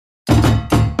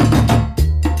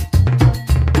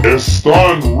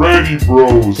Están Ready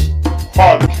Bros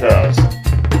Podcast.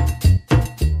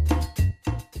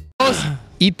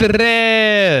 Y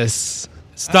tres.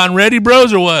 Están ready,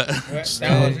 bros, or what?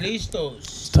 Estamos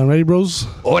listos. Están ready, bros?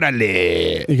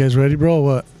 Órale. You guys ready, bro? Or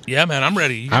what? Yeah, man, I'm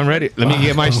ready. I'm ready. Let me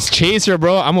get my chaser,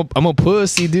 bro. I'm a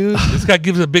pussy, dude. This guy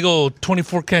gives a big old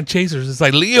 24-can chasers. It's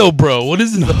like, Leo, bro. What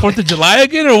is this, the 4th of July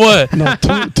again, or what? No,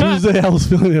 Tuesday I was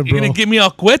feeling it, bro. You're going to get me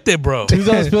all cuete, bro.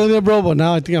 Tuesday I was feeling it, bro, but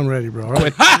now I think I'm ready, bro.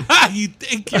 Right? You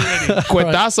think you're ready.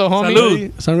 Cuetazo, homie.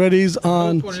 Salud. Están ready's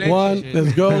on one.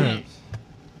 Let's go.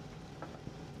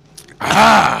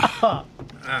 God,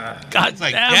 it's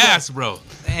like gas, bro.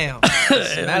 Damn.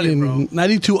 Smell it, bro.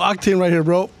 92 octane right here,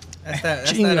 bro.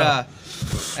 That's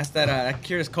that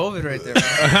cures COVID right there, bro.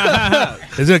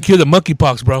 It's going to cure the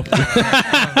monkeypox, bro.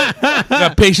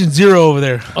 Got patient 0 over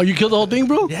there. Oh, you killed the whole thing,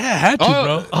 bro? Yeah, I had to,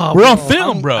 bro. Oh, We're on bro,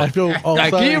 film, bro. I feel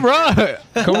Aquí, bro.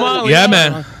 Come on. Yeah,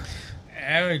 man.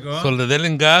 There we go. So, le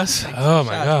den gas. Oh,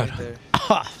 my God.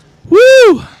 Right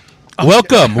Woo!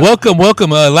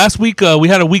 Welcome. Last week, we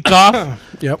had a week off.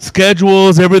 Yep.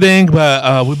 Schedules, everything,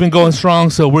 but we've been going strong,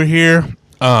 so we're here.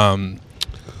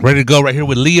 Ready to go right here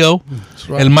with Leo,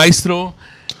 right. El Maestro,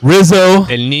 Rizo,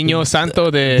 El niño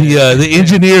santo de... the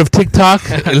engineer of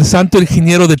TikTok, El Santo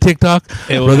Ingeniero de TikTok,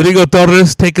 Rodrigo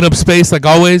Torres taking up space like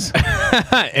always,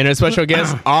 and our special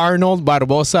guest, Arnold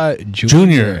Barboza Jr.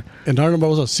 Junior. And Arnold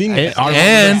Barboza Sr.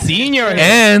 And Senior.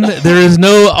 And there is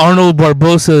no Arnold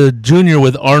Barboza Jr.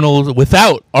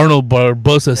 without Arnold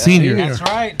Barboza Sr. That's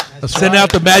right. Send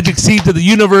out the magic seed to the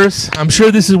universe. I'm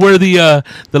sure this is where the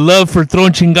love for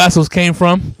throwing chingazos came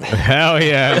from. Hell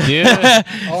yeah, dude.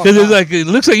 Because it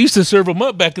looks like you used to serve them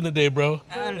up back in the day, bro.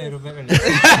 A little bit.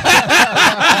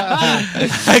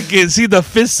 I can see the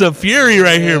fists of fury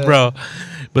right here, bro.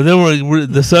 But then we're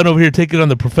the son over here taking on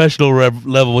the professional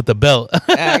level with the belt.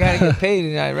 I gotta get paid,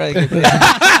 and I'd rather get paid.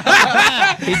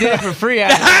 He did it for free.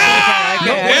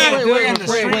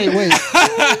 Wait.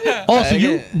 Oh, so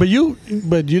you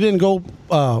didn't go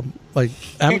like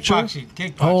amateur?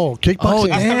 Kickboxing. Oh, kickboxing. Oh,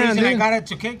 That's damn, the reason I dude. got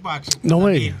into kickboxing. No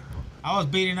way. I was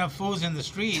beating up fools in the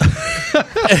street for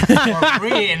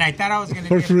free, and I thought I was gonna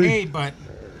get paid, but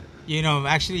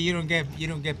actually you don't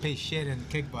get paid shit in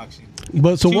kickboxing.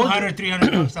 But so what? $200,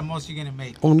 $300 the most you're gonna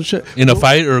make. Oh shit. In a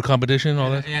fight or a competition,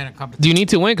 all that? Yeah, in a competition. Do you need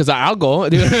to win? Because I'll go.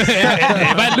 Dude. If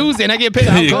I lose and I get paid,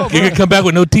 I'll You go, can come back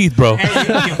with no teeth, bro. Hey,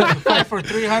 you fight for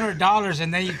 $300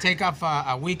 and then you take off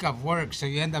a week of work, so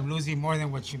you end up losing more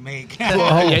than what you make.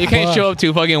 yeah, you can't show up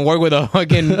to fucking work with a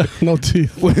fucking No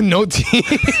teeth. with no teeth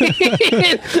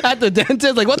at the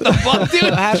dentist. Like, what the fuck, dude?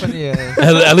 What happened to you?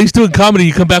 At least doing comedy,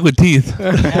 you come back with teeth.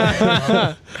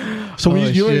 So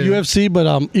you were in UFC,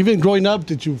 but even growing up,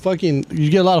 did you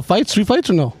get a lot of fights, street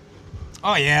fights or no?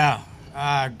 Oh yeah,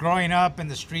 growing up in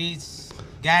the streets,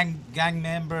 gang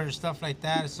members, stuff like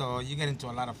that. So you get into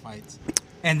a lot of fights.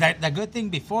 And the good thing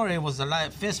before, it was a lot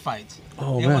of fist fights.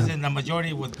 Oh, it man. wasn't the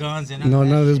majority with guns and No,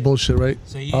 none of this bullshit, right?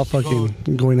 So you All used to fucking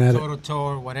go going at it. toe to toe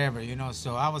or whatever,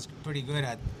 So I was pretty good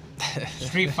at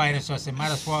street fighting. So I said,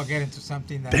 might as well get into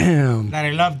something that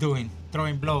I love doing,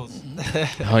 throwing blows.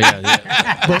 Oh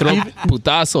yeah. Throw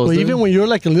putazos. But dude. even when you were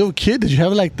like a little kid, did you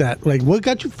have like that? Like, what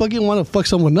got you fucking want to fuck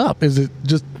someone up? Is it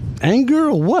just anger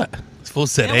or what? It's full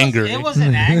set anger. It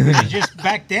wasn't anger. It's just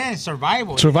back then,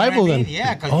 survival. Survival I mean? then?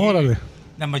 Yeah, because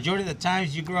the majority of the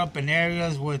times you grew up in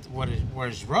areas where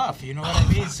it's rough. You know what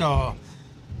I mean? So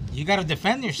you got to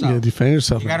defend yourself. Yeah, defend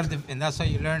yourself. You got to, and that's how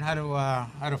you learn how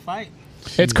to fight.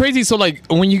 It's crazy. So, like,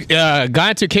 when you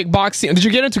got into kickboxing, did you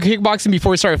get into kickboxing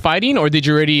before you started fighting, or did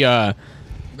you already?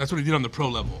 That's what he did on the pro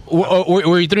level.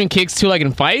 Were you throwing kicks too, like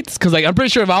in fights? Because, like, I'm pretty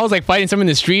sure if I was like fighting someone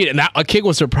in the street, and a kick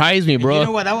would surprise me, bro. You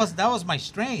know what? That was my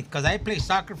strength because I played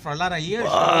soccer for a lot of years.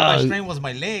 So my strength was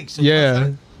my legs. So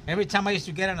Yeah. Every time I used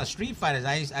to get on a street fight,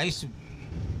 I used to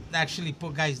actually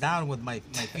put guys down with my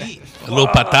feet. A little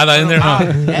patada in there, huh?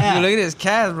 Yeah. Look at his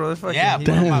calves, bro. Yeah, put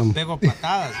my big old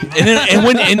patadas.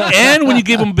 And when you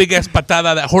gave him a big ass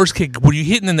patada, that horse kick, were you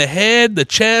hitting in the head, the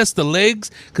chest, the legs?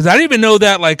 Because I didn't even know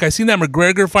that. Like, I seen that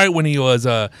McGregor fight when he was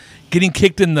getting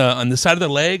kicked on the side of the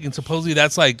leg, and supposedly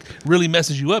that's like really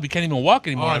messes you up. You can't even walk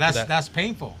anymore. Oh, after that's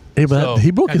painful. Hey, but So-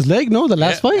 he broke his leg, no? The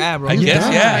last fight? Yeah, bro. I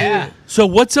guess, yeah. So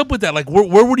what's up with that? Like,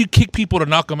 where would you kick people to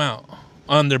knock them out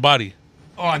on their body?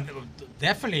 Oh,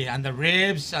 definitely on the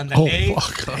ribs, on the Oh, legs.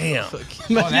 fuck. Damn. Oh,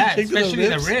 that, especially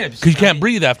the ribs. Because you can't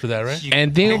breathe after that, right? You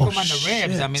And kick then- them on the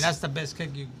ribs. I mean, that's the best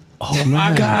kick you. Oh,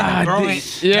 my God. Groin,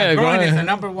 Yeah, groin is groin. the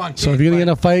number one. So if you're going to get in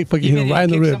a fight, fucking hit even him right in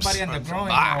the kick ribs. somebody on the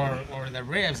groin or the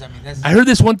ribs, I mean, that's. I heard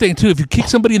this one thing too. If you kick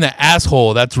somebody in the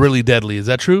asshole, that's really deadly. Is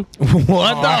that true? What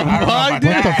the I don't know fuck, about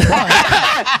dude?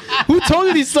 that. Who told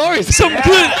you these stories? Some dude,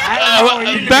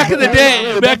 back in the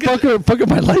day, Fucker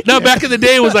my life. back in the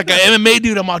day, it was like an MMA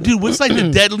dude. I'm like, dude, what's like the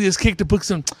deadliest kick to put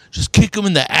some? Just kick him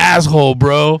in the asshole,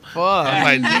 bro. Fuck. I'm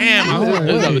like,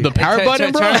 damn. The power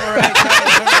button, bro. Turn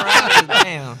around.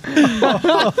 Damn.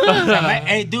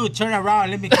 Hey, dude, turn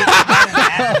around. Let me kick you right in the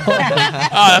ass.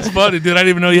 Oh, that's funny, dude. I didn't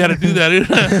even know you had to do that, dude.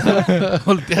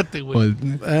 That thing was-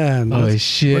 Man, Oh that's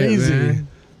shit, crazy. man.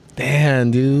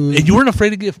 Damn, dude. And you weren't afraid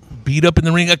to get beat up in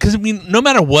the ring? Because, I mean, no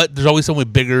matter what, there's always someone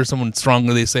bigger, someone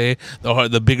stronger, they say.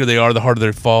 The bigger they are, the harder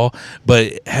they fall.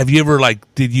 But have you ever, like,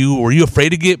 were you afraid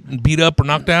to get beat up or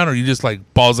knocked down? Or you just,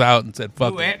 like, balls out and said,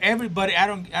 fuck Dude, it? everybody, I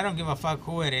don't give a fuck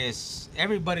who it is.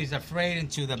 Everybody's afraid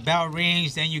until the bell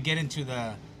rings. Then you get into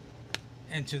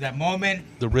that moment.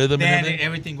 The rhythm and then everything?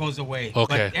 everything goes away.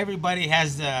 Okay. But everybody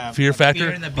has the Fear factor?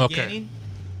 fear in the beginning. Okay.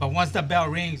 But once the bell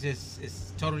rings, it's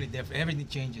totally different. Everything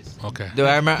changes. Okay. Dude,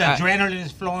 I remember. The adrenaline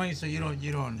is flowing, so you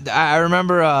don't. I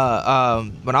remember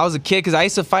when I was a kid, because I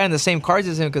used to fight on the same cards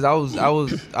as him, because I was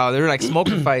they were like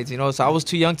smoker fights, you know. So I was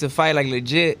too young to fight like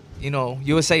legit, you know,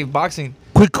 USA boxing.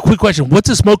 Quick question. What's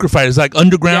a smoker fight? Is it like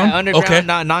underground? Yeah, underground, Okay.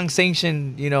 not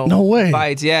non-sanctioned, you know. No way.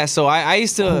 Fights, yeah. So I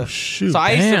used to. Oh, shoot. So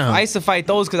Damn. I used to fight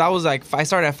those because I was like I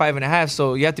started at 5.5,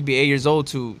 so you have to be 8 years old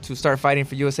to start fighting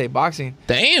for USA boxing.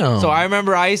 Damn. So I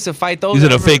remember I used to fight those. Is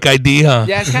it I a remember- fake ID, huh?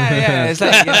 Yeah, it's kind of it's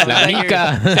like, you know, La it's like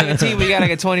Mica. you're 17, we got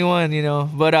like a 21, you know.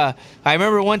 But I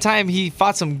remember one time he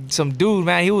fought some dude,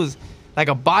 man. He was like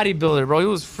a bodybuilder, bro. He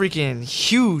was freaking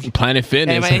huge. Planet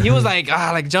Fitness. And man, he was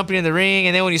like jumping in the ring,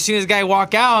 and then when you see this guy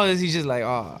walk out, he's just like,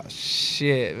 oh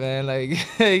shit, man. Like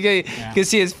you can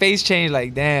see his face change.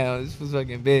 Like, damn, this was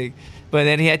fucking big. But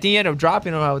then I think he ended up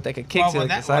dropping him out with like a kick Well, to when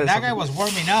like the that, side when or that guy something. was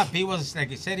warming up, he was like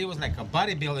he said, he was like a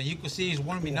bodybuilder. You could see he's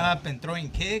warming up and throwing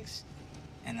kicks.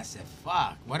 And I said,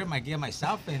 "Fuck, what am I getting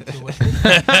myself into?" With this?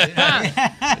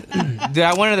 Dude,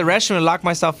 I went to the restroom and locked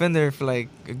myself in there for like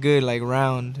a good like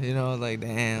round. You know, like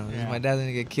damn, Yeah. my dad's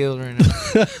gonna get killed right now.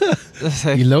 It's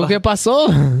like, ¿Y luego qué fuck.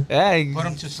 pasó? Yeah, he- Put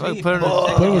him to sleep. Put him to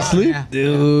sleep. Put him to sleep? Yeah.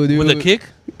 Dude. With a kick?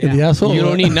 In the asshole. You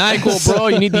don't need NyQuil, bro.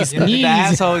 You need these Get him in knees. the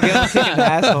asshole. Get him kick in the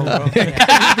asshole, bro.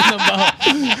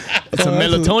 Some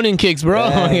melatonin kicks, bro.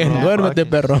 Yeah, bro. Duérmete,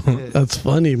 perro. That's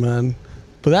funny, man.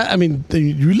 But that, I mean,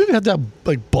 you really have to have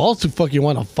like balls to fucking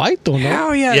want to fight, though, no?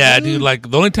 Hell yeah. Yeah, dude. Like,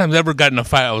 the only times I ever got in a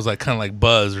fight, I was like kind of like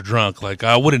buzzed or drunk. Like,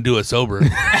 I wouldn't do it sober.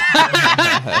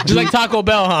 Just like Taco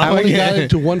Bell, huh? I only got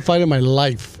into one fight in my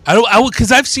life.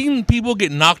 Because I've seen people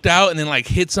get knocked out and then like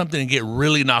hit something and get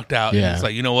really knocked out. Yeah. And it's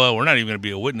like, you know what? We're not even gonna be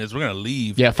a witness. We're gonna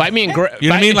leave. Yeah, fight me in You know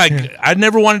what I mean? Like, I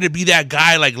never wanted to be that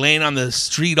guy like laying on the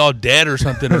street all dead or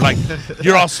something, or like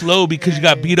you're all slow because you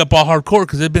got beat up all hardcore.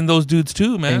 Because there've been those dudes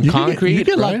too, man. You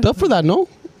get locked up for that, no?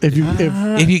 If you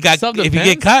If you get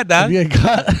caught, dog. you get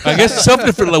caught. I guess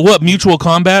self-defense, like what? Mutual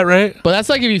combat, right? But that's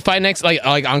like if you fight next, like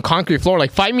on concrete floor.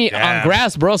 Like fight me Yeah. on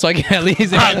grass, bro, so I can at least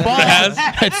hit balls. grass.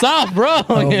 It's soft, bro.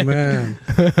 Oh man.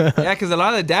 Yeah, because a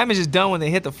lot of the damage is done when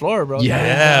they hit the floor, bro.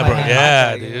 Yeah, Like bro. in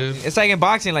Yeah, boxing, dude. It's like in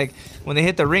boxing, like when they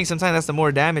hit the ring, sometimes that's the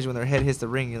more damage when their head hits the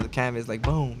ring. You know, the canvas, like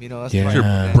boom. You know, that's Yeah. the Your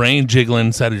part. brain jiggling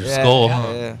inside of your skull.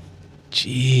 Yeah, yeah.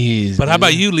 Jeez. But how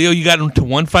about you, Leo? You got into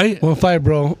one fight? One fight,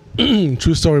 bro.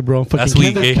 True story, bro. Fucking That's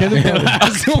weak, eh?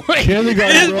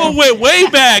 Kindergarten, This bro. one went way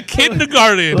back.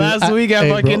 Kindergarten. Last week at Hey,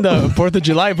 fucking bro. the 4th of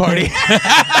July party.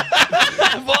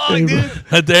 Hey, bro.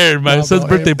 Right there, my No, son's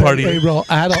bro. birthday party. Hey, bro,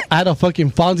 I had a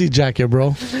fucking Fonzie jacket,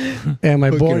 bro. And my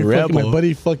boy, rebel. my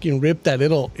buddy, fucking ripped that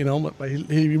little, you know,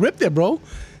 he ripped it, bro.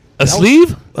 A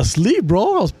sleeve? A sleeve,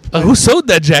 bro. I was, Who sewed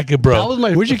that jacket, that bro? was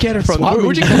my. Where'd you get it from? Swap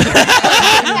Where'd you meet. get it?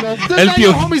 That's El not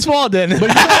your Pio- homie's fault then. But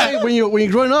you know, like, when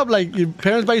you're growing up, like your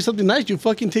parents buy you something nice, you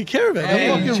fucking take care of it. Hey,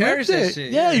 I fucking you cherish ripped that it.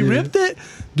 shit. Yeah, he ripped it.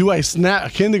 Do I snap a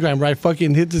kindergarten, bro? I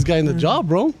fucking hit this guy in the jaw,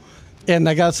 bro. And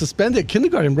I got suspended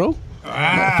kindergarten, bro.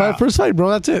 First fight, bro.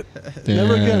 That's it.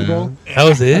 Never again, bro. That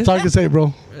was it? That's all I can say,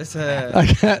 bro. It's I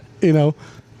can't, you know.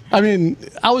 I mean,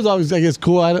 I was always, I guess,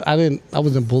 cool. I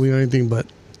wasn't bullying or anything, but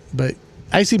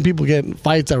I seen people get in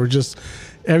fights that were just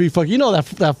every fucking, you know, that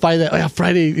fight that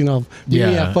Friday, you know, meet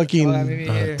me Yeah. at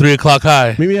fucking. 3 o'clock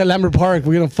high. Meet me at Lambert Park.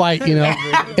 We're gonna fight, you know,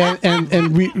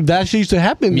 and we that shit used to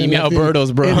happen. Meet me at in-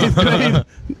 Alberto's, bro. in 8th grade,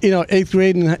 you know, 8th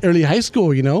grade and early high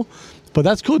school, you know. But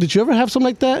that's cool. Did you ever have something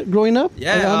like that growing up? Like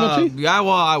elementary? yeah.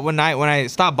 Well, when I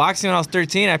stopped boxing when I was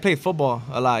 13, I played football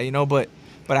a lot, you know. But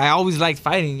I always liked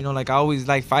fighting, you know. Like I always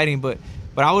liked fighting, but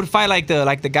I would fight like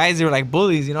the guys that were like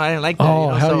bullies, you know. I didn't like that. Oh,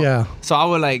 you know? hell yeah. So I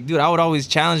would like, dude, I would always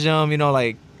challenge them, you know,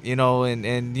 like, you know,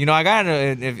 and you know, I got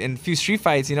in a few street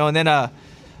fights, you know, and then I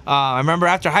remember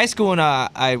after high school and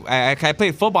I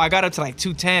played football. I got up to like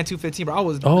 210, 215, bro. I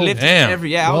was lifting damn.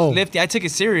 I Whoa. was lifting. I took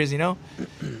it serious, you know.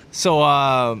 So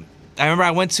I I remember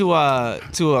I went to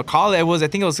a college. I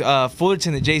think it was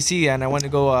Fullerton, the JC, and I went to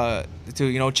go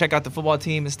to check out the football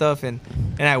team and stuff. And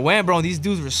I went, bro. And these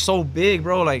dudes were so big,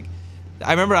 bro. Like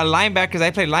I remember a linebacker, 'cause I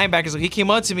played linebacker, so he came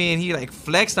up to me and he like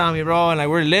flexed on me, bro. And like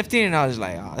we're lifting, and I was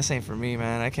like, oh, this ain't for me,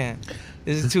 man. I can't.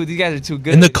 These guys are too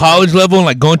good. In the college level and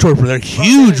like going to they're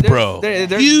huge, bro. They're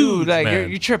huge, dude, like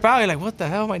man. you trip out. You're like, what the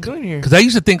hell am I doing here? Because I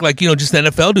used to think like just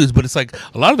NFL dudes, but it's like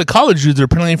a lot of the college dudes that are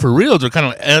playing for real. They're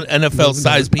kind of NFL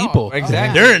sized people.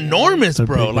 Exactly. They're enormous,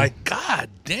 bro. Like, god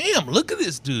damn, look at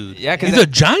this dude. Yeah, he's a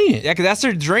giant. Yeah, because that's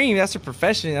their dream. That's their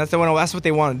profession. That's what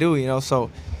they want to do.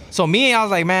 So me, I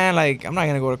was like, man, like I'm not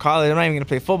gonna go to college. I'm not even gonna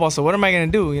play football. So what am I gonna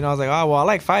do? I was like, oh well, I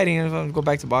like fighting. I'm gonna go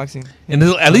back to boxing. And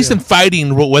at least in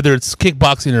fighting, whether it's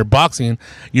kickboxing or boxing,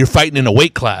 you're fighting in a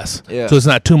weight class. Yeah. So it's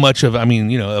not too much of,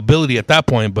 ability at that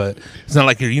point. But it's not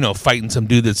like you're, fighting some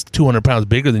dude that's 200 pounds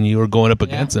bigger than you or going up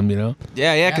against him.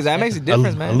 Yeah, because that makes a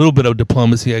difference, man. A little bit of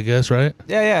diplomacy, I guess, right?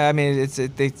 Yeah. I mean,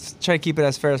 they try to keep it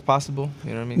as fair as possible.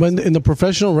 You know what I mean? When in the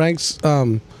professional ranks,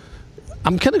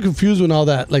 I'm kind of confused with all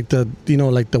that, like the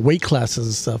weight classes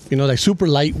and stuff. Like super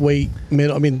lightweight,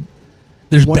 middle. I mean,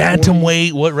 there's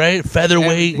bantamweight, right?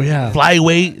 Featherweight,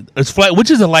 flyweight. Which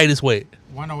is the lightest weight?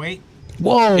 108.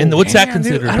 Whoa! And what's that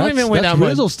considered? I don't even weigh that much.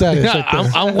 Rizzo status. Yeah, right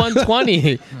there. I'm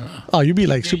 120. Oh, you be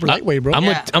like super lightweight, bro.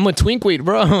 I'm a twink weight,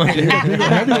 bro.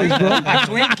 Heavyweights, bro. A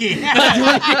Twinkie.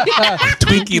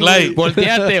 Twinkie light.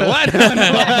 Volteate. What?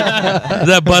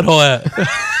 That butthole at?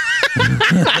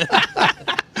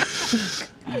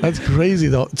 That's crazy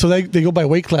though. So they go by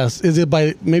weight class. Is it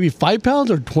by maybe 5 pounds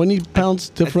or 20 pounds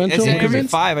differential? It's every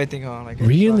 5, I think.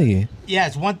 Really? Yeah,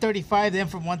 it's 135. Then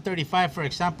from 135, for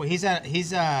example, he's a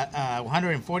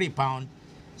 140 pound.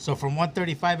 So from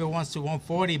 135 it wants to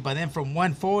 140, but then from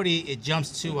 140 it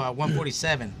jumps to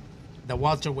 147, the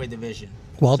welterweight division.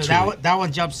 So that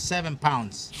one jumps 7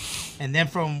 pounds, and then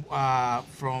from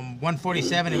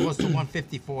 147 it goes to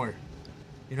 154.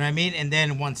 You know what I mean? And then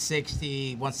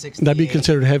 160, 160. That'd be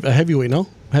considered a heavyweight, no?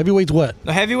 Heavyweight's what?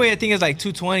 The heavyweight, I think, is like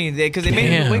 220 because they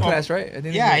made it in the weight class, right? I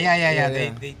think Yeah.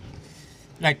 They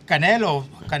like Canelo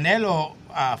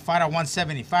fought at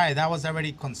 175. That was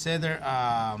already considered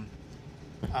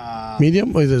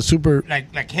Medium, or is it super?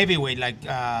 Like heavyweight,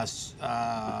 I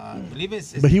believe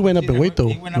it's. But he went up in weight, though.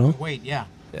 He went up in weight, yeah.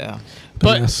 Yeah.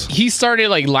 But he started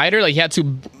like lighter, like he had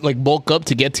to like bulk up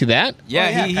to get to that.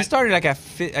 Yeah, he started like at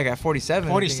 47.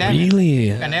 47. Really?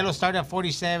 Canelo started at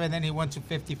 47, then he went to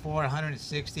 54,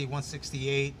 160,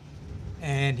 168,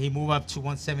 and he moved up to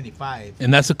 175.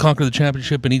 And that's to conquer the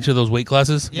championship in each of those weight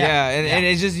classes? Yeah, and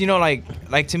it's just,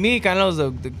 like to me, Canelo's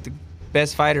the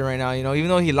best fighter right now, even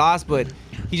though he lost, but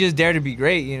he just dared to be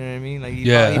great, you know what I mean? Like he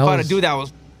fought a dude that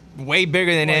was way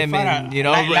bigger than him, and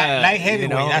light heavyweight.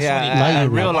 That's what he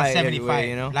did. Real light 175,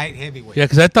 heavyweight, light heavyweight. Yeah,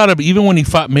 because I thought even when he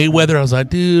fought Mayweather, I was like,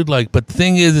 dude, but the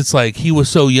thing is, it's like he was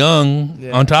so young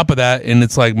on top of that, and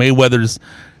it's like Mayweather's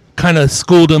kind of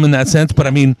schooled him in that sense. But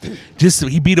I mean,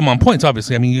 he beat him on points.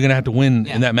 Obviously, I mean, you're gonna have to win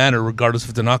in that manner, regardless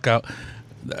if it's a knockout.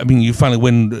 I mean, you finally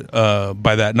win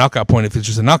by that knockout point if it's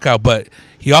just a knockout. But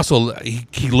he also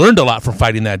he learned a lot from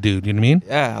fighting that dude. You know what I mean?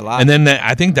 Yeah, a lot. And then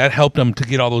I think that helped him to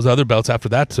get all those other belts after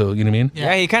that. So you know what I mean?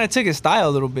 Yeah, he kind of took his style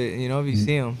a little bit. If you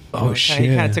see him. Shit! He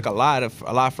kind of took a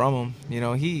lot from him.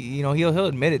 He'll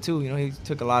admit it too. He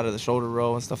took a lot of the shoulder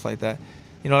roll and stuff like that.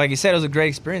 Like you said, it was a great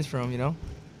experience for him.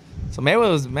 So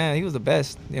Mayweather he was the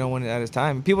best. When at his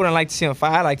time, people didn't like to see him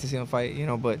fight. I like to see him fight.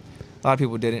 But a lot of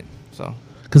people didn't. So.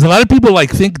 Because a lot of people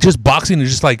think just boxing is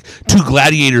just like two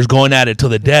gladiators going at it till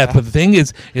the death. But the thing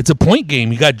is, it's a point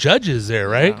game. You got judges there,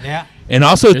 right? Yeah. And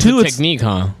also There's too, a it's technique,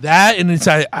 huh? that, and it's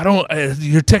I don't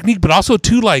your technique, but also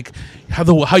too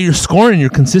how you're scoring, your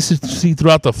consistency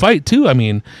throughout the fight too. I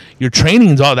mean, your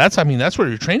training's all that's. I mean, that's where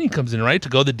your training comes in, right? To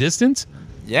go the distance.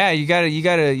 Yeah, you gotta.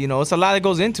 It's a lot that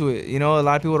goes into it. A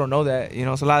lot of people don't know that.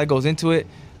 It's a lot that goes into it.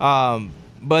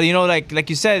 But like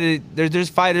you said, there's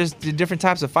fighters, different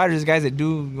types of fighters. There's guys that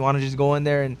do want to just go in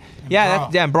there and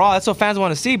brawl. That's what fans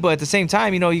want to see. But at the same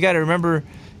time, you got to remember,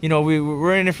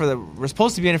 we're in it we're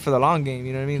supposed to be in it for the long game.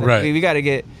 You know what I mean? Right. We got to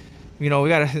get, you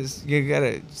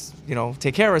gotta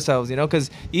take care of ourselves. Because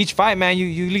each fight, man,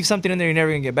 you leave something in there, you're never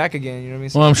gonna get back again. You know what I mean?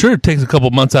 So, Well, I'm sure it takes a couple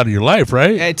months out of your life,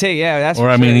 right? That's. Or for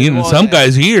I mean, sure. even some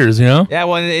guys years. Yeah,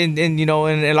 well, and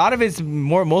a lot of it's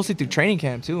mostly through training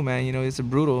camp too, man. It's a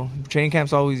brutal training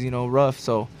camp's always rough.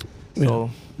 So.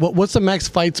 What's the max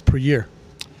fights per year?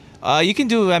 You can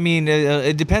do. I mean,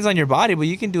 it depends on your body, but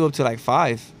you can do up to like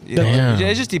 5. Damn.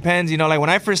 It just depends. Like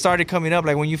when I first started coming up,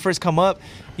 like when you first come up,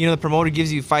 the promoter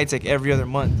gives you fights like every other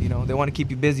month. They want to keep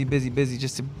you busy,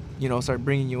 just to start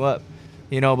bringing you up.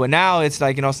 But now it's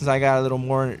like, since I got a little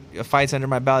more fights under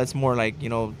my belt, it's more like,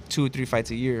 2 or 3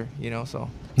 fights a year, so.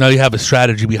 Now you have a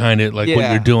strategy behind it, like what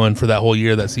Yeah. you're doing for that whole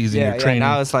year, that season, you're Yeah, training.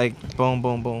 now it's like boom,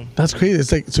 boom, boom. That's crazy.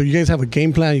 It's like, so you guys have a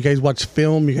game plan. You guys watch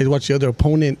film. You guys watch the other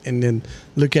opponent, and then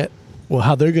look at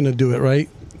how they're gonna do it, right?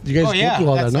 You guys Oh yeah, go through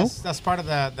all that, no? that's part of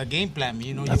the game plan.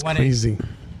 That's crazy.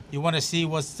 You want to see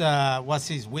what's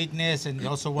his weakness and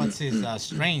also what's his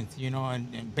strength.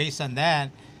 And based on that,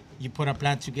 you put a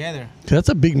plan together. That's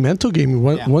a big mental game.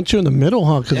 Once you're in the middle,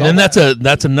 huh? And then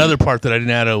that's another part that I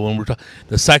didn't add when we're talking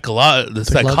the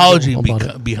psychology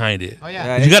behind it. Oh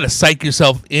yeah. You got to psych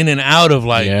yourself in and out of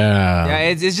like Yeah,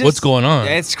 it's just what's going on.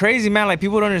 Yeah, it's crazy, man. Like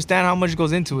people don't understand how much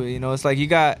goes into it. It's like you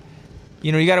got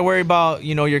to worry about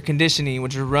your conditioning,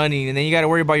 which you're running, and then you got to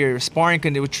worry about your sparring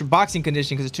which your boxing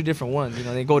conditioning, because it's 2 different ones.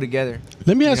 They go together.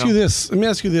 Let me ask you this.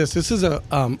 This is a.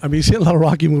 You see a lot of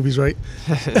Rocky movies, right?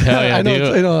 yeah, I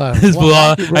know. This fool,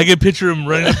 I can picture him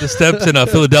running up the steps in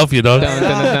Philadelphia, dog.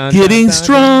 Getting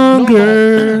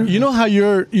stronger. You know how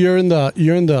you're in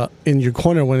your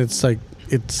corner when it's like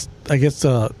I guess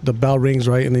the bell rings,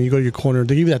 right, and then you go to your corner.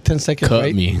 They give you that 10 seconds, Cut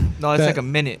right? me. No, it's like a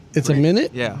minute. It's a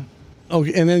minute. Yeah.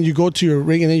 Okay, and then you go to your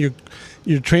ring, and then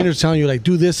your trainer's telling you like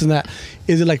do this and that.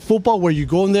 Is it like football where you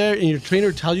go in there and your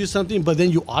trainer tells you something, but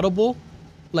then you audible,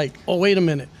 like, oh wait a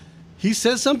minute, he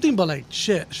says something, but like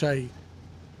shit, should I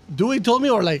do what he told me,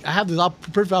 or like I have this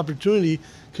perfect opportunity?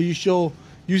 Could you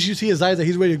see his eyes that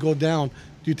he's ready to go down?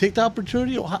 Do you take the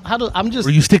opportunity, or how do I'm just?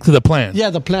 Or you stick to the plan. Yeah,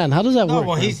 the plan. How does that No, work?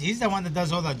 well, man? he's the one that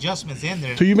does all the adjustments in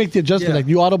there. So you make the adjustment, like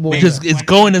you audible. Just it's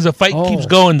going as a fight keeps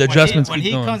going. The adjustments when keep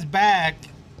he going. comes back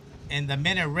in the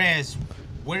minute rest,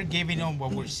 we're giving him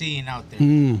what we're seeing out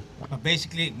there. But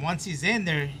basically, once he's in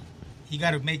there, he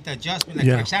got to make the adjustment. Like,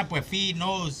 Yeah. for example, if he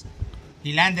knows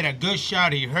he landed a good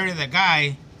shot, he hurt the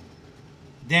guy,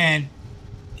 then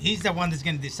he's the one that's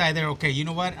going to decide there, okay, you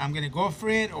know what, I'm going to go for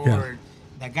it, or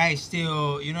the guy's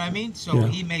still, you know what I mean? So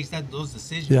he makes those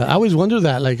decisions. Yeah, I always wonder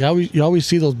that. Like, you always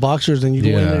see those boxers, and you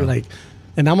go in there like,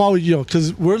 and I'm always,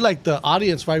 because we're like the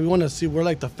audience, right? We want to see. We're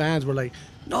like the fans. We're like,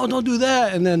 no, don't do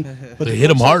that. And then, but They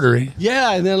hit him harder.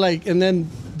 Yeah, and then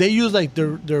they use like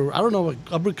their I don't know, like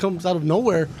upper comes out of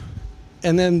nowhere,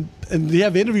 and they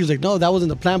have interviews like, no, that wasn't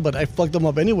the plan, but I fucked them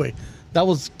up anyway.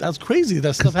 That's crazy.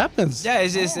 That stuff happens. Yeah,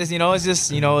 it's just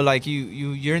like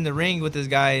you're in the ring with this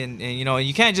guy, and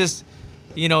you can't just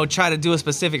try to do a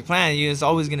specific plan. It's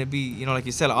always gonna be like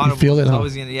you said, audible. feel it, It's huh?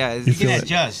 always gonna You can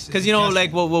adjust. because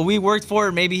like what we worked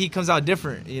for, maybe he comes out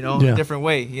different, a different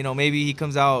way. Maybe he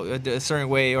comes out a certain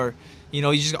way, or you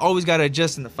just always gotta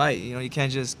adjust in the fight. You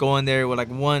can't just go in there with like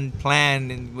one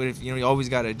plan, and you always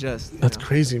gotta adjust. That's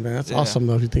crazy, man. That's awesome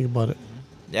though if you think about it.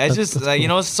 Yeah, it's just that's like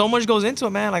cool. so much goes into it,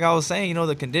 man. Like I was saying,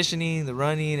 the conditioning, the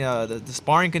running, the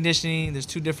sparring conditioning. There's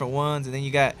 2 different ones, and then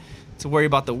you got to worry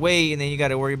about the weight, and then you got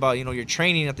to worry about your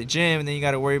training at the gym, and then you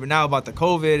got to worry about the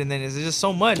COVID, and then it's just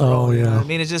so much, bro. Oh, yeah. You know what I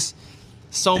mean, it's just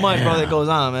so much, bro, that goes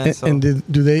on, man. So. And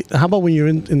do they? How about when you're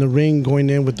in the ring, going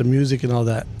in with the music and all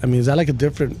that? I mean, is that like a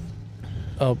different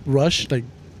rush? Like,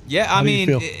 Yeah, how I do you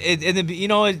mean,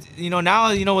 feel?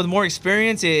 now, with more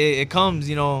experience, it comes,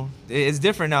 it's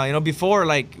different now. Before,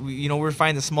 like, we're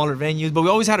finding the smaller venues, but we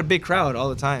always had a big crowd all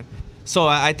the time. So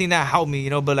I think that helped me,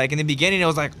 but like in the beginning, it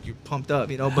was like you're pumped up,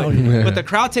 but the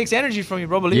crowd takes energy from you,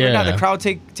 bro. Believe it or not, the crowd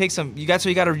takes some. So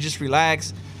you got to just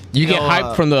relax. You get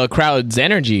hyped from the crowd's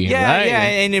energy. Yeah, right? yeah,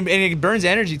 and it burns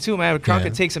energy too, man. The crowd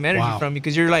could take some energy from you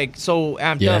because you're like so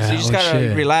amped up. So you just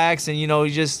gotta relax, and you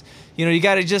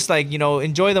gotta just like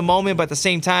enjoy the moment, but at the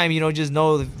same time, just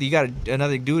know that you got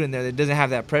another dude in there that doesn't have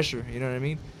that pressure. You know what I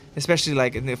mean? Especially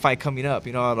like in the fight coming up,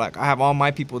 like I have all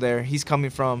my people there. He's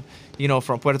coming from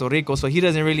from Puerto Rico, so he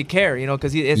doesn't really care,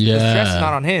 because the stress is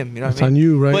not on him. You know what I mean? It's on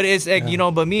you, right? But it's like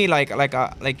but me,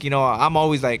 I'm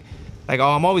always like,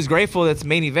 I'm always grateful that's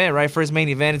main event, right? First main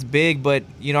event, it's big, but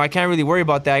I can't really worry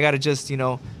about that. I gotta just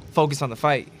focus on the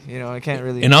fight. I can't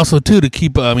really. And also too to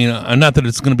keep. I mean, not that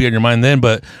it's going to be on your mind then,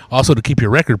 but also to keep your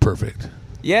record perfect.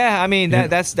 Yeah, I mean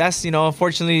that's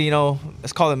unfortunately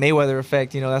it's called the Mayweather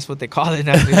effect. That's what they call it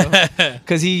now.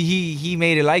 Because he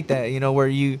made it like that. Where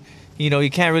you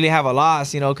can't really have a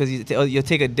loss. Because you'll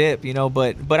take a dip.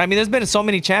 But I mean there's been so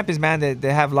many champions, man, that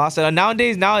have lost.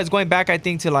 Nowadays it's going back, I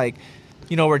think, to like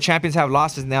where champions have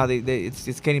losses now.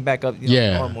 It's getting back up.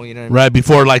 Normal. You know what I mean? Right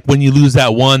before, like when you lose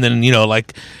that one, then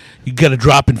like. You get a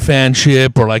drop in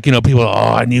fanship, or like people. Oh,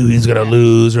 I knew he was gonna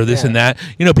lose, or this and that.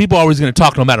 People are always gonna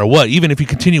talk no matter what. Even if you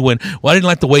continue when. Well, I didn't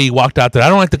like the way he walked out there. I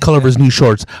don't like the color of his new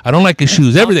shorts. I don't like his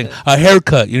shoes. Everything. A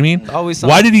haircut. You know what I mean? Always.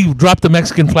 Why did he drop the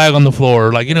Mexican flag on the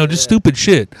floor? Like just stupid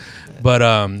shit. But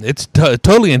it's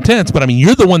totally intense. But I mean,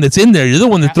 you're the one that's in there. You're the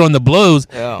one that's throwing the blows.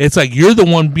 Yeah. It's like you're the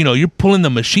one. You're pulling the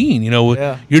machine.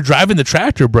 Yeah. You're driving the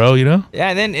tractor, bro. Yeah,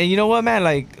 and you know what, man?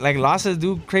 Like losses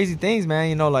do crazy things,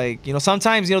 man.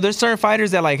 Sometimes there's certain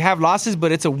fighters that like have losses,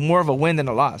 but it's more of a win than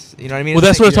a loss. You know what I mean? Well,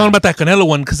 It's that's like, what I was talking about, that Canelo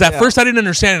one, because at first I didn't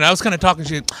understand it. I was kind of talking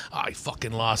shit. Oh, he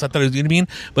fucking lost. I thought it was, you know what I mean?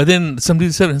 But then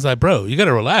somebody said, he's like, bro, you got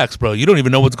to relax, bro. You don't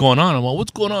even know what's going on. I'm like,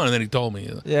 what's going on? And then he told me.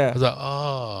 Yeah. I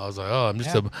was like, I'm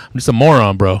just a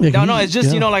moron, bro. Yeah. No, it's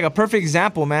just like a perfect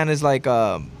example, man. Is like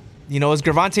it's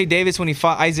Gervonta Davis when he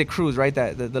fought Isaac Cruz, right?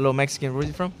 That the little Mexican. Where's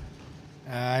he from?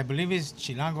 I believe he's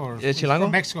Chilango. Or Yeah, Chilango?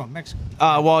 From Mexico.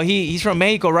 Well, he's from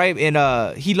Mexico, right?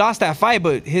 And he lost that fight,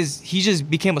 but he just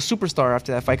became a superstar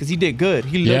after that fight because he did good.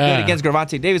 He looked good against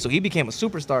Gervonta Davis, so he became a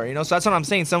superstar. So that's what I'm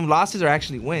saying. Some losses are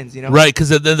actually wins. Right? Because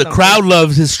the crowd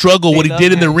loves his struggle, what he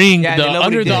did in the ring, Yeah, the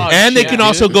underdog. and they can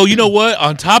also go, you know what?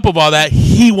 On top of all that,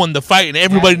 he won the fight, and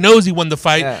everybody knows he won the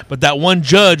fight. Yeah. But that one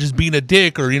judge is being a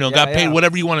dick, or got paid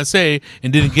whatever you want to say,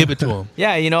 and didn't give it to him.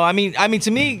 Yeah, I mean,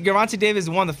 to me, Gervonta Davis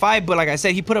won the fight, but like I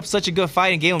said, he put up such a good fight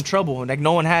and gave him trouble, and like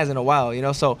no one has in a while,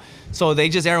 So they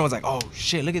everyone's like, oh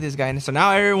shit, look at this guy, and so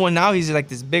now he's like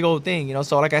this big old thing,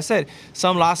 So like I said,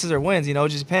 some losses are wins, it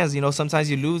just depends, Sometimes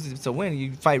you lose, it's a win.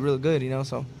 You fight real good,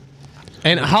 So.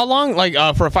 And how long, like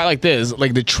for a fight like this,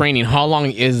 like the training, how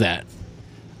long is that?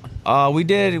 We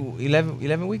did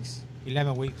 11 weeks.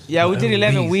 11 weeks. Yeah, we did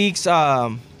 11 weeks.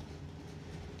 I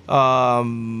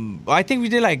think we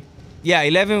did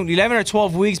 11 or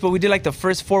 12 weeks, but we did like the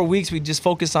first 4 weeks. We just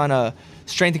focused on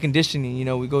strength and conditioning.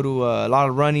 We go to a lot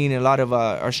of running and a lot of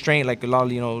our strength, like a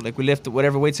lot of, like we lift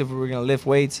whatever weights if we were going to lift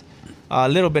weights. A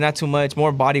little bit, not too much,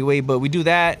 more body weight, but we do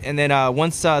that. And then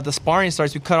once the sparring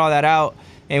starts, we cut all that out.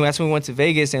 And that's when we went to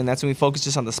Vegas, and that's when we focused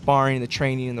just on the sparring, the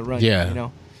training, and the running. Yeah.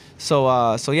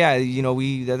 So yeah,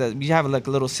 we have like a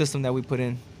little system that we put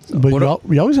in. But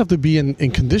you always have to be in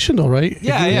condition, though, right?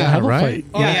 Yeah, If you're gonna have a right. fight,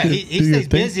 Oh, you yeah, have to he do your stays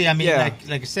thing. busy. I mean, Yeah.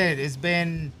 like I said, it's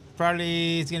going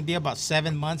to be about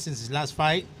 7 months since his last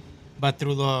fight. But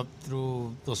through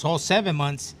those whole 7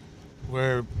 months,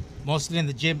 we're mostly in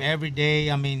the gym every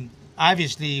day. I mean,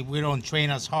 obviously, we don't train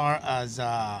as hard as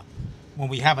when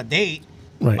we have a date.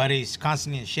 Right. But he's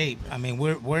constantly in shape. I mean,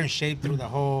 we're in shape through the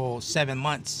whole 7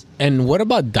 months. And what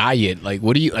about diet? Like,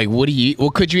 what do you eat?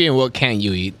 What could you eat and what can't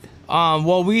you eat?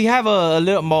 Well, we have a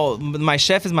little. My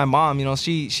chef is my mom.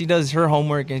 She does her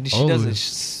homework and she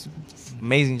does an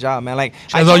amazing job, man. Like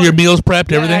She has all your meals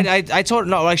prepped, everything. I told her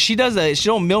no, like she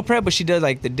don't meal prep, but she does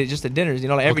like just the dinners,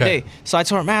 like every day. So I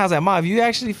told her, man, I was like, Mom, if you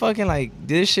actually fucking like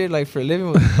did this shit like for a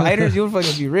living with fighters, you would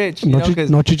fucking be rich, No,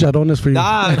 because no chicharrones for you.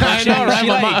 I know, right,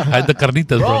 Mama? Hide the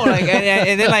carnitas, Bro, bro. like,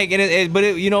 and then like,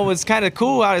 what's kind of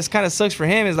cool, it kind of sucks for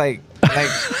him is like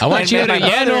I want you to Nah,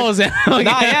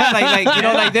 yeah,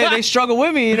 like they struggle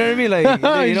with me, you know what I mean? Like,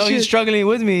 he's struggling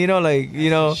with me,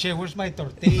 Shit, where's my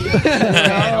tortilla? So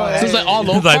it's like all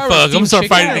low He's like, carb, fuck, I'm steamed start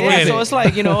chicken? fighting Yeah, again. so it's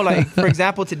like, like for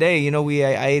example, today,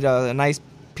 I ate a nice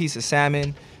piece of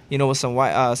salmon, with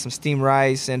some steamed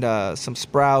rice and some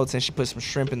sprouts, and she put some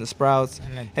shrimp in the sprouts,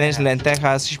 and then some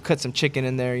lentejas. She cut some chicken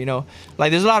in there,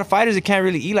 Like there's a lot of fighters that can't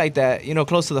really eat like that,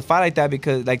 close to the fight like that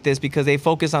because they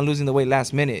focus on losing the weight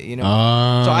last minute, So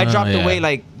I dropped the weight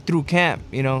like through camp,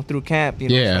 Yeah. It's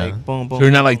like boom, boom. So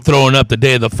you're not like throwing up the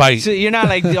day of the fight. So you're not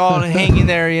like all hanging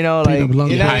there, like up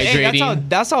lungs. Dehydrating.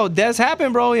 that's how deaths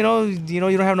happen, bro. You don't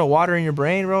have no water in your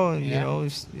brain, bro. And, Yeah.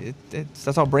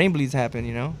 that's how brain bleeds happen,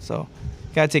 So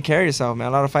you gotta take care of yourself, man.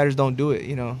 A lot of fighters don't do it,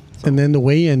 And then the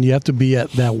weigh-in, you have to be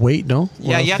at that weight, no?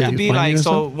 Yeah, you have to be like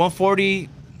 140.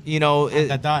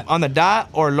 On the dot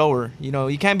or lower.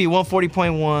 You can't be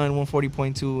 140.1,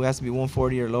 140.2. It has to be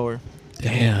 140 or lower.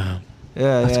 Damn.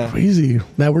 Yeah, That's yeah. crazy.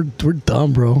 Man, we're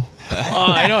dumb, bro.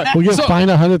 I know. We get fined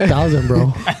 100,000,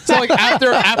 bro. So like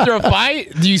after a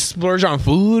fight, do you splurge on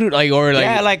food, like or like?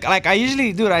 Yeah, like I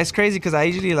usually, dude, it's crazy because I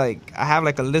usually I have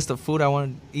like a list of food I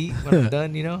want to eat when I'm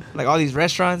done, like all these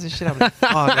restaurants and shit. I'm like,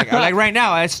 fuck, like right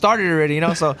now I started already,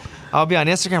 so I'll be on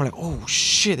Instagram like, oh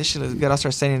shit, this shit looks good. I'll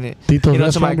start sending it, Tito's to my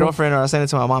restaurant, bro? girlfriend, or I'll send it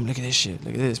to my mom. Look at this shit.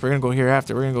 Look at this. We're gonna go here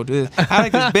after. We're gonna go do this. I have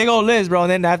like this big old list, bro.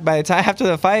 And then by the time after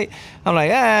the fight, I'm like,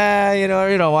 you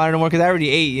don't want it no more because I already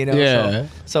ate, Yeah.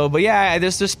 So, but yeah,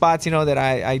 there's spots, that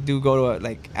I do go to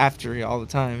like after all the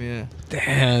time. Yeah.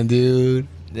 Damn, dude.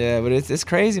 Yeah, but it's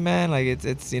crazy, man. Like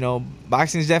it's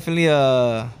boxing is definitely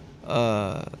a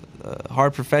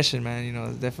hard profession, man.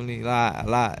 It's definitely a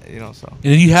lot. So.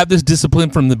 And you have this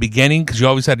discipline from the beginning because you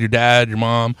always had your dad, your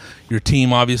mom, your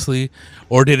team, obviously.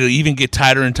 Or did it even get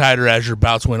tighter and tighter as your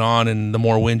bouts went on and the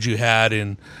more wins you had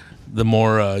and the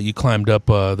more you climbed up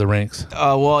the ranks?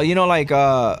 Well, you know, like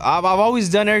I've always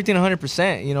done everything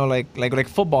 100%. You know, like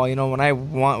football. You know, when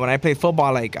I played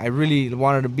football, like I really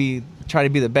wanted to try to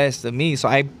be the best of me. So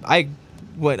I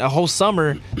went a whole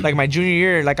summer, like my junior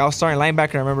year, like I was starting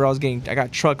linebacker. I remember I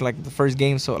got trucked like the first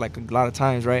game, so like a lot of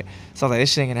times, right? So I was like,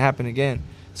 this shit ain't gonna happen again.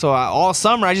 So all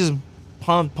summer I just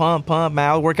pump, man.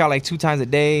 I would work out like 2 times a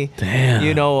day. Damn.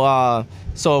 You know,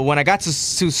 so when I got to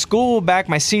school back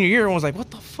my senior year, everyone was like, what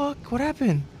the fuck? What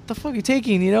happened? What the fuck are you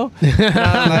taking, you know?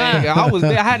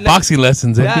 I had Boxing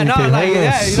lessons. yeah, no, like,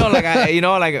 yeah, you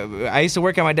know, like I used to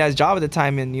work at my dad's job at the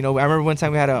time, and you know, I remember one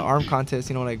time we had an arm contest,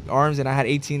 you know, like arms, and I had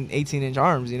 18-inch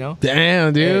arms, you know.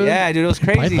 Damn, dude. Yeah, dude, it was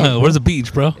crazy. Where's the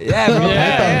beach, bro? Yeah, bro.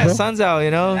 Yeah, bro. sun's out,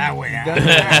 you know. That way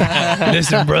out.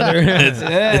 Listen, brother.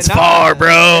 It's far, bro.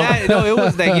 Yeah, no, it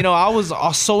was like, you know, I was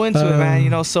so into it, man. You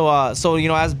know, so you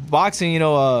know, as boxing, you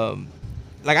know,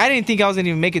 like I didn't think I was gonna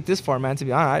even make it this far, man. To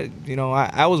be honest,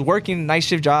 I was working night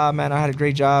shift job, man. I had a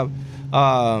great job.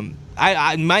 I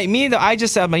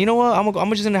just said, man, you know what? I'm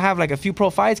just gonna have like a few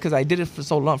pro fights because I did it for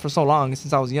so long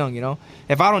since I was young. You know,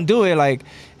 if I don't do it, like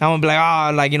I'm gonna be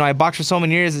like, like, you know, I boxed for so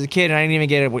many years as a kid and I didn't even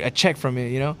get a check from it.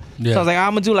 You know, Yeah. So I was like,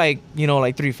 I'm gonna do like, you know,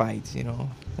 like 3 fights. You know,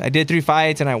 I did 3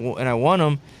 fights and I won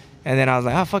them, and then I was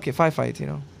like, fuck it, 5 fights. You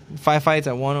know, 5 fights,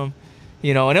 I won them.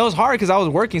 You know, and it was hard because I was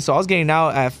working, so I was getting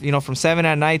out at, you know, from 7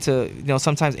 at night to, you know,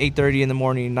 sometimes 8:30 in the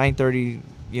morning, 9:30,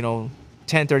 you know,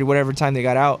 10:30, whatever time they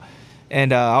got out,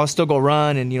 and I would still go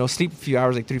run and, you know, sleep a few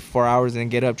hours, like 3-4 hours, and then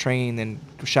get up, train, then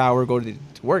shower, go to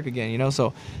work again, you know.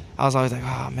 So I was always like,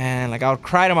 oh man, like I would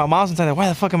cry to my mom sometimes, like, why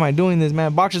the fuck am I doing this,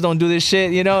 man? Boxers don't do this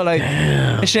shit, you know, like.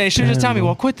 And she just tell me,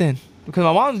 well, quit then. Because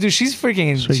my mom, dude, she's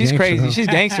gangster, crazy. huh? She's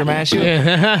gangster, man.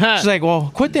 She's like,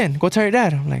 well, quit then. Go tell your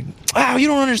dad. I'm like, you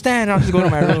don't understand. I'll just go to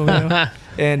my room, you know?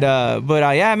 And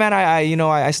yeah, man,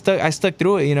 I stuck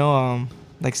through it, you know,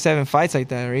 like 7 fights like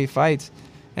that, or 8 fights,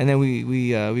 and then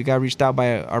we got reached out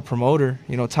by our promoter,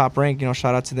 you know, Top Rank, you know,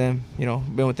 shout out to them, you know,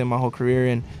 been with them my whole career,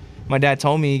 and my dad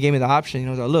told me, he gave me the option, you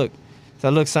know, look,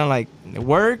 son, like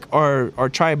work or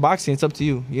try boxing, it's up to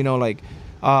you, you know, like,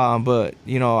 but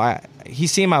you know,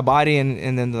 he's seen my body,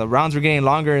 and then the rounds were getting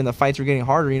longer and the fights were getting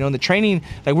harder, you know, and the training,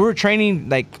 like we were training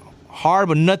like hard,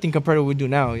 but nothing compared to what we do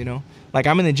now, you know. Like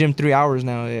I'm in the gym 3 hours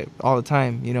now all the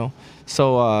time, you know.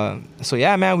 So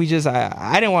yeah, man,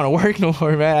 I didn't want to work no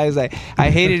more, man. I was like, I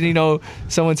hated, you know,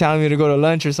 someone telling me to go to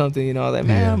lunch or something, you know. I was like,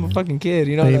 man, I'm a fucking kid,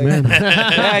 you know. Amen. Like,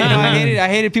 yeah, you know, I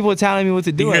hated people telling me what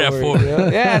to do. You hear at that work, for? you know?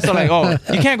 Yeah, so like,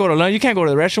 you can't go to lunch, you can't go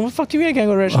to the restaurant. What the fuck you mean I can't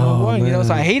go to the restaurant? I'm going, you know.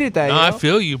 So I hated that. No, you know? I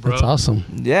feel you, bro. That's awesome.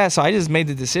 Yeah, so I just made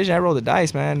the decision. I rolled the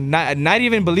dice, man. Not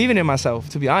even believing in myself,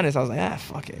 to be honest. I was like,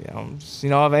 fuck it. You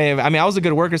know, I mean, I was a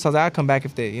good worker, so I was like, I'll come back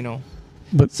if they, you know.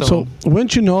 But so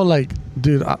wouldn't you know, like,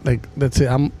 dude, like that's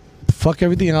it. Fuck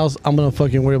everything else. I'm gonna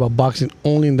fucking worry about boxing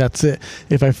only, and that's it.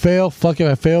 If I fail, fuck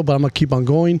if I fail, but I'm gonna keep on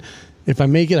going. If I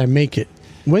make it, I make it.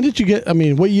 When did you get? I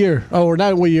mean, what year? Oh, or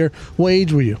not what year? What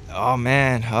age were you? Oh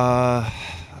man,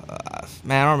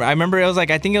 man, I remember it was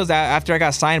like, I think it was after I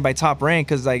got signed by Top Rank,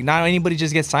 because like not anybody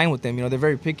just gets signed with them. You know, they're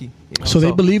very picky. You know? So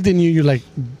they believed in you. You're like,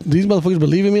 these motherfuckers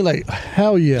believe in me. Like,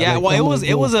 hell yeah. Yeah, like, well,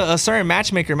 it was a certain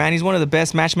matchmaker, man. He's one of the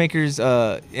best matchmakers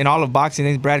in all of boxing.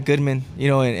 His name's Brad Goodman. You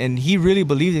know, and he really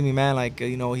believed in me, man. Like,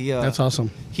 you know, he. That's awesome.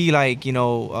 He like, you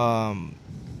know,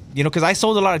 because I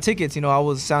sold a lot of tickets. You know, I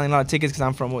was selling a lot of tickets because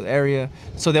I'm from the area.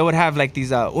 So they would have like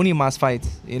these Unimas fights,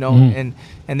 you know, and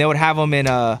they would have them in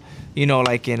you know,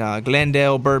 like in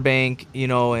Glendale, Burbank, you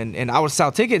know, and I would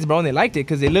sell tickets, bro, and they liked it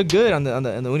because they look good on the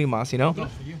Unimas, you know.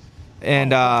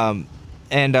 And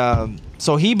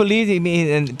so he believed in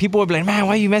me, and people would be like, man,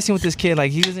 why are you messing with this kid?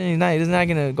 Like, he's not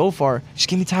gonna go far. Just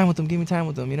give me time with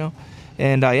him, you know.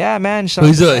 And yeah, man. So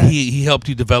he helped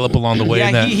you develop along the way.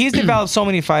 Yeah, he's developed so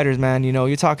many fighters, man. You know,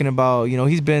 you're talking about, you know,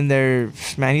 he's been there,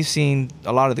 man. He's seen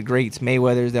a lot of the greats,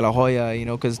 Mayweather's, De La Hoya, you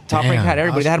know, because Top Rank had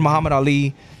everybody. They had Muhammad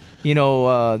Ali. You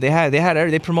know,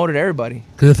 they promoted everybody.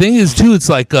 Because the thing is, too, it's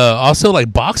like also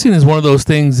like boxing is one of those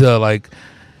things like,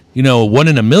 you know, 1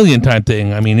 in a million type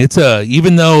thing. I mean, it's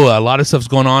even though a lot of stuff's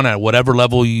going on at whatever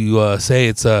level you say,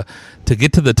 it's to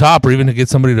get to the top, or even to get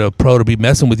somebody to pro to be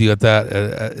messing with you at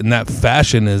that in that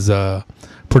fashion is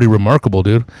pretty remarkable,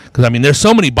 dude. Because I mean, there's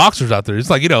so many boxers out there. It's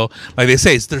like, you know, like they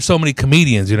say, there's so many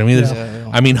comedians. You know what I mean? There's,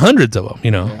 I mean, hundreds of them.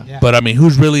 You know, but I mean,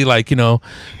 who's really like, you know,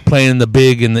 playing the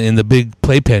big in the big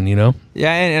playpen? You know?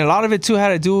 Yeah, and a lot of it too had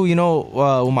to do, you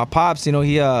know, with my pops. You know,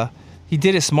 he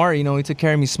did it smart. You know, he took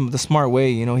care of me the smart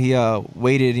way. You know, he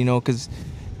waited. You know, because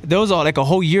there was like a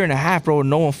whole year and a half, bro.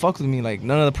 No one fucked with me. Like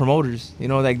none of the promoters. You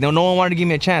know, like no one wanted to give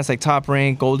me a chance. Like Top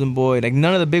Rank, Golden Boy, like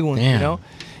none of the big ones. Damn. You know.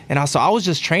 And so I was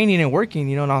just training and working,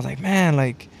 you know, and I was like, man,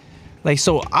 like, Like,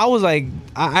 so I was like,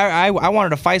 I wanted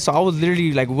to fight, so I was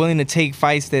literally like willing to take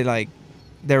fights that like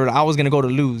I was gonna go to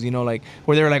lose, you know, like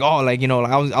where they were like, oh, like, you know,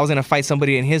 like I was gonna fight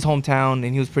somebody in his hometown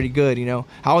and he was pretty good, you know.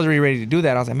 I was really ready to do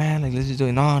that. I was like, man, like let's just do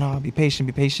it. No, be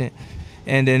patient.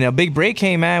 And then a big break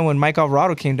came, man, when Mike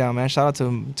Alvarado came down, man. Shout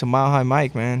out to Mile High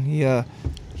Mike, man.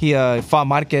 He fought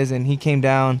Marquez and he came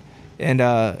down and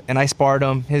I sparred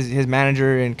him, his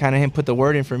manager, and kind of him put the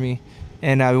word in for me.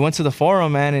 And we went to the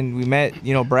forum, man, and we met,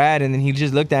 you know, Brad, and then he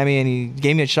just looked at me and he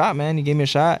gave me a shot, man. He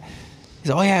said,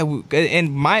 oh, yeah.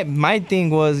 And my thing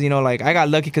was, you know, like, I got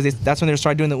lucky because that's when they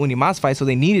started doing the Unimas fight, so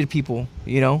they needed people,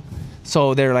 you know.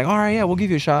 So they're like, all right, yeah, we'll give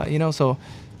you a shot, you know. So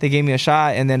they gave me a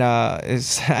shot, and then I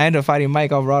ended up fighting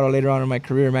Mike Alvarado later on in my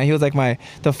career, man. He was like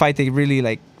the fight that really,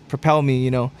 like, propel me, you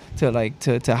know,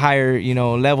 to higher, you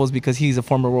know, levels because he's a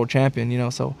former world champion, you know.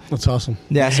 So That's awesome.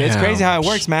 yeah, so it's crazy how it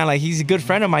works, man. Like, he's a good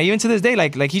friend of mine, even to this day.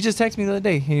 Like he just texted me the other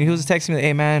day. He was texting me, like,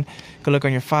 hey man, good luck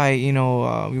on your fight. You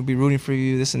know, we'll be rooting for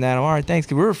you, this and that. I'm all right, thanks.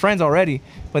 Cause we were friends already.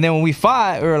 But then when we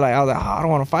fought, we were like, I was like, oh, I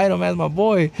don't want to fight him as my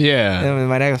boy. Yeah. And then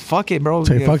my dad goes, fuck it, bro.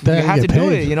 Say, fuck that, You have you to get do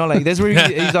paid. it. You know, like that's where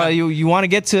you want to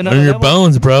get to another Learn your level.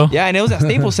 bones, bro. Yeah, and it was at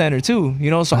Staples Center too. You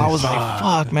know, so I was like,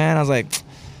 fuck, man. I was like,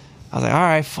 all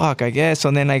right, fuck, I guess.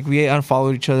 So then, like, we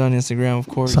unfollowed each other on Instagram, of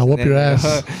course. So I whoop And your then,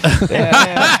 ass.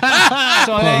 yeah.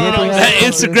 So then, you know, That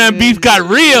Instagram beef got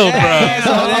real, bro.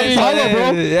 so then- Unfollow,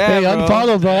 bro. Yeah, Hey, bro.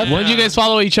 unfollow, bro. When did you guys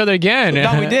follow each other again?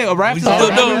 No, we did. Right after still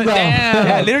the don't.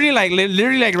 yeah,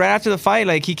 literally, like right after the fight,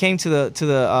 like he came to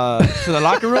the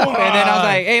locker room, and then I was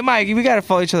like, "Hey, Mike, we gotta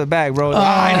follow each other back, bro."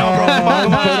 I know,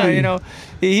 bro. Come on, you know.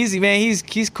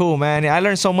 He's cool, man. I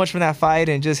learned so much from that fight,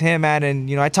 and just him, man. And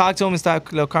you know, I talked to him and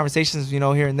started little conversations, you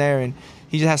know, here and there, and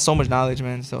he just has so much knowledge,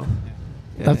 man. So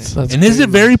yeah. That's And is it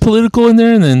very political in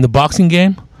there in the boxing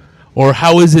game? Or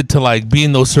how is it to, like, be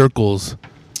in those circles?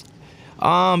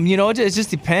 You know, it just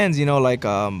depends, you know, like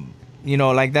you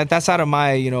know, like that's out of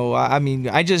my, you know, I mean,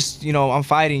 I just, you know, I'm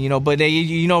fighting, you know, but they,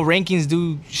 you know, rankings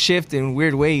do shift in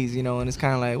weird ways, you know, and it's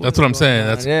kind of like, That's what I'm saying.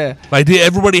 what's That's going on? like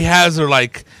everybody has their,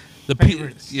 like, the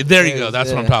Favorites. there you go.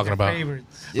 That's what I'm Yeah. talking about.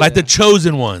 Favorites. Like the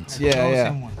chosen ones. Yeah, Chosen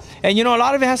yeah. ones. And you know, a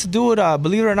lot of it has to do with,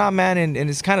 believe it or not, man, and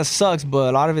it's kind of sucks, but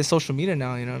a lot of it's social media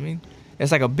now. You know what I mean?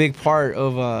 It's like a big part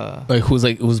of Like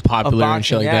who's popular and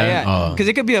shit like that. Oh. Because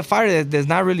it could be a fighter that's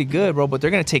not really good, bro, but they're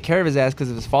gonna take care of his ass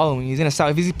because of his following. He's gonna stop.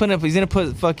 If he's gonna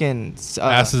put fucking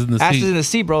Asses in the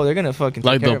seat. bro. They're gonna fucking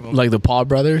Like take care the of him. like the Paul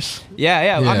brothers.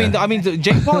 yeah. I mean,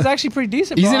 Jake Paul is actually pretty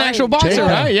decent. He's bro. an actual I- boxer, Jake-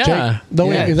 right? Yeah. Jake, no,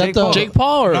 wait, Yeah, is that Jake the Paul. Jake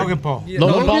Paul or Logan Paul. Logan? No,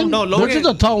 Logan? Logan. There's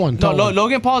just a tall one. No, tall one.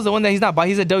 Logan Paul's the one that he's not.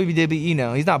 He's at WWE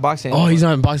now. He's not boxing. Oh, anymore. he's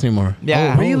not in boxing anymore.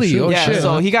 Yeah. Oh, really? shit. Oh, yeah. shit.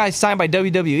 So he got signed by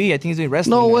WWE. I think he's doing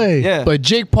wrestling. No now. way. Yeah. But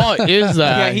Jake Paul is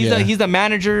yeah, he's the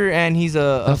manager and he's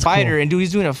a That's fighter, cool. and dude,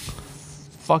 he's doing a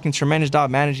fucking tremendous job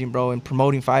managing, bro, and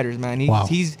promoting fighters, man. Wow.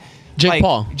 He's Jake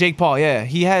Paul. Jake Paul, yeah.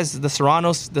 He has the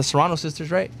Serrano sisters,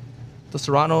 right? The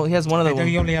Serrano, he has one of I them. think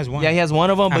he only has one. Yeah, he has one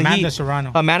of them. But Amanda he,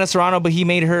 Serrano. Amanda Serrano, but he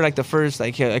made her like the first,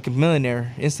 like a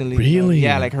millionaire instantly. Really?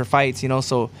 Yeah, like her fights, you know.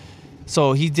 So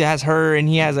he has her, and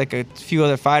he has like a few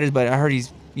other fighters, but I heard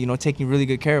he's, you know, taking really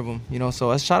good care of them, you know.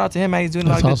 So shout out to him, man. He's doing a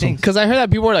lot That's of good awesome. things. Because I heard that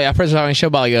people were like, at first talking shit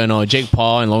about, like, you know, Jake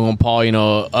Paul and Logan Paul, you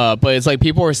know, but it's like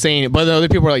people were saying, but the other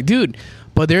people were like, dude,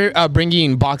 but they're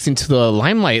bringing boxing to the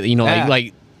limelight, you know, Yeah.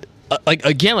 like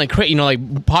again, like you know,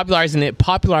 like popularizing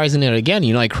it again,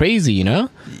 you know, like crazy, you know.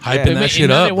 Hyping Yeah. that shit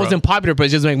Not that up, it bro. wasn't popular, but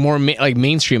it's just like more like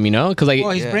mainstream, you know, because like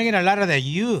Well, he's Yeah. bringing a lot of the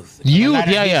youth. Youth, A lot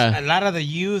of yeah. A lot of the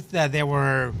youth that they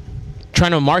were.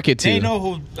 trying to market to. They know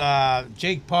who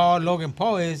Jake Paul, Logan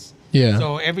Paul is. Yeah.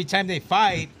 So every time they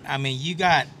fight, I mean, you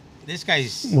got this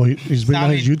guy's. Well, he's bringing out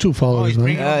his solid- YouTube followers, he's man.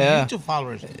 bringing out Yeah, YouTube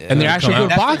followers. and they're actually come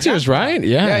good out. boxers, right?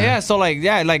 Yeah. Yeah. So like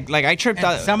I tripped And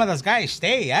out. some of those guys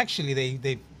stay. Actually,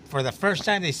 they for the first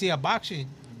time they see a boxing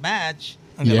match,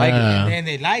 and they like it. Yeah. and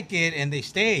they like it and they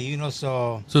stay. You know,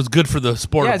 so So it's good for the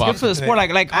sport Yeah, of it's good for boxing. the sport.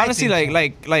 Like I honestly, think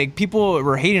like people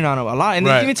were hating on him a lot, and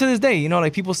Right. even to this day, you know,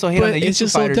 like people still hate But on the it's YouTube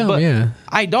just so fighters. dumb, but yeah.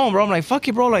 I don't, bro. I'm like, fuck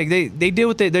it, bro. Like they did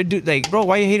what they do. Like, bro,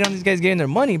 why you hating on these guys getting their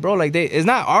money, bro? Like it's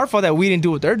not our fault that we didn't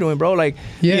do what they're doing, bro. Like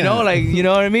Yeah. you know, like you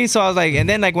know what I mean. So I was like, and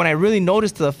then like when I really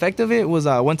noticed the effect of it was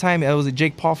one time it was a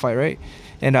Jake Paul fight, right?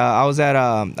 And I was at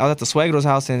the Suegro's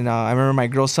house, and I remember my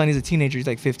girl's son. He's a teenager. He's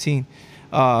like 15.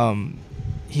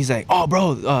 He's like, oh,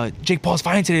 bro, Jake Paul's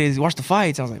fighting today. He watched the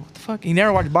fights. I was like, what the fuck? He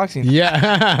never watched boxing.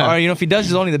 Yeah. Or, you know, if he does,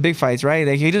 it's only the big fights, right?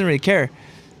 Like, he doesn't really care.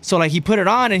 So, like, he put it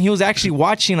on, and he was actually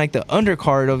watching, like, the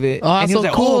undercard of it. Oh, and he was so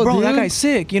like, cool, oh, bro, that dude. guy's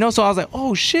sick. You know, so I was like,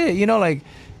 oh, shit. You know, like,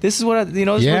 this is what this is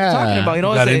what Yeah. we're talking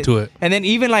about. Got into it. And then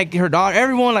even like her daughter,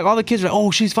 everyone, like all the kids were like,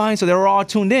 oh, she's fine. So they were all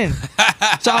tuned in.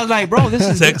 So I was like, bro, this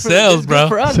is Sex good sells, bro.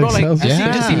 for us, bro. Sex Like,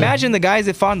 sells. just imagine the guys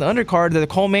that fought in the undercard, the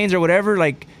Colemains or whatever,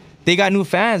 like. They got new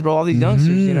fans, bro. All these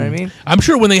youngsters, you know what I mean? I'm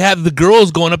sure when they had the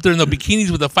girls going up there in the bikinis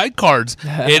with the fight cards,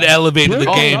 it elevated the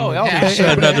game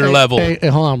to another level. Hey,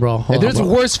 hold on, bro. Hold There's on,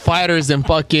 bro. worse fighters than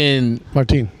fucking.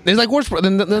 Martin, There's like worse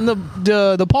than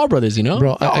the Paul brothers, you know?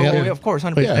 bro. I gotta, of course,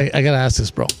 100%. wait, I gotta ask this,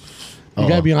 bro. You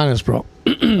gotta be honest, bro.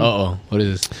 Uh-oh. What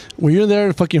is this? When you're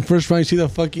there, fucking first round, you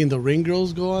see the ring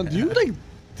girls go on. Do you like?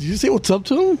 Did you say what's up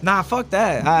to them? Nah, fuck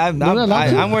that.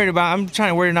 I'm worried about. I'm trying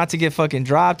to worry not to get fucking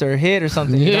dropped or hit or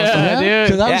something. You know what I'm saying? Yeah,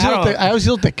 dude. Because I always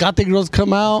see the Tecate girls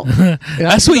come out.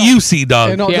 That's what you see,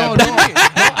 dog. No, Yeah. no,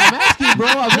 I'm asking,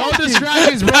 bro. No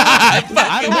distractions, bro. I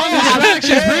don't want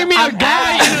distractions. Bring me a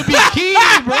guy in a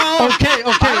bikini, bro. Okay.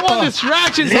 I don't want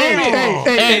distractions.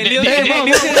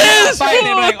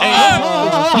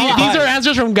 These are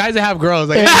answers from guys that have girls.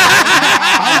 Like,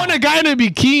 I want a guy in a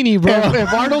bikini, bro.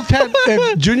 If Arnold can't,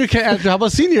 if Junior can't answer, how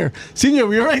about Senior? Senior,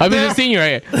 we're right I'm there. just a senior,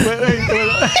 right? You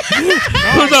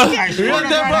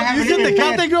see the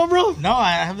Tecate girl, bro? No,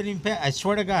 I haven't even paid. I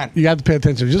swear to God. You have to pay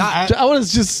attention. I want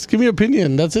to just give me your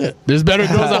opinion. That's it. There's better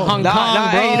girls in Hong Kong, bro.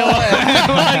 Hey, you know what?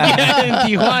 In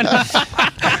Tijuana.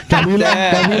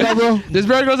 Camila, bro. There's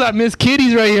better girls at Miss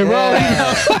Kitties right here, bro.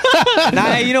 Nah,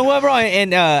 hey, you know what, bro?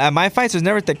 And at my fights, there's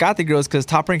never Tecate girls because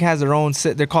Top Rank has their own.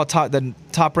 They're called the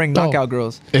Top Rank Knockout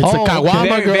girls. It's the okay.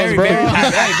 Kawama girls, bro.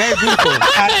 Very beautiful.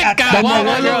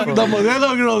 The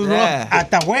modelo girls, bro. Yeah.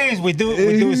 At the weightings, we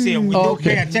do see them. We do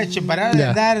Okay. pay attention. But other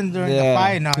than that, and during the Yeah.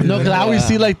 fight, no. No, because I always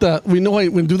see like when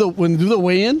do the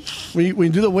weigh-in, when you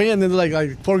do the weigh-in, then there's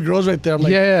like 4 girls right there. I'm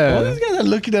like, Yeah. oh, these guys are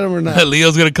looking at him or not.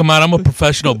 Leo's gonna come out. I'm a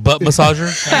professional butt massager.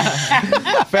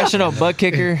 Professional butt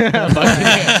kicker. You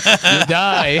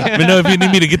die. Let me know if you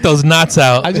need me to get those knots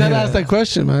out. I just had to ask that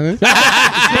question, man.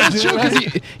 It's true because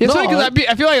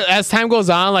I feel like as time goes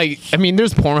on, like I mean,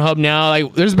 there's Pornhub now.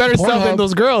 Like there's better stuff than Pornhub.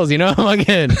 those girls, you know.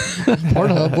 Again,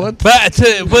 Pornhub, what? But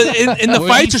in the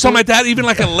fights or something like that, even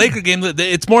like a Laker game,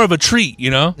 it's more of a treat, you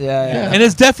know. Yeah. And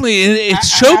it's definitely it's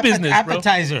show business, bro.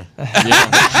 Appetizer. Man,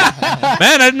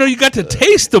 I didn't know you got to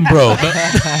taste them, bro.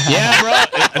 yeah, bro.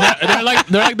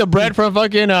 They're like the bread from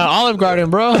fucking Olive Garden,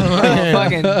 bro.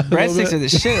 Fucking breadsticks are the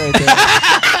shit right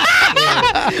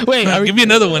there. Wait, Give me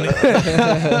another one.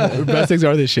 breadsticks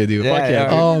are this shit, dude. Yeah, Fuck yeah. yeah.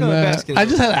 Oh You know man, basketball. I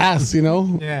just had to ask, you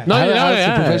know. Yeah. No, I had you to know, ask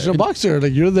yeah. a professional boxer.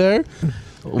 Like you're there.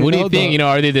 What do you think?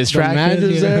 Are they The distracted?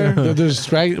 manager's there. They're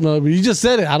distracted. No, but you just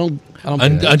said it. I don't. On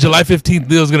July 15th,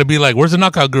 Leo's gonna be like, "Where's the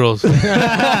knockout girls? Where's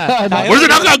the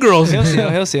knockout girls?" He'll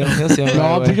see him. No, right I'm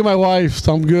away. taking my wife,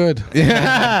 so I'm good.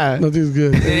 Yeah. Nothing's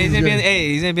good. He's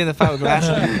gonna be in the fight with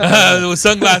glasses. With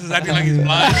sunglasses, acting like he's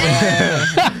blind.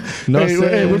 No,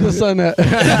 Hey, where's the sun at?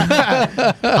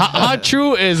 how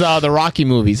true is the Rocky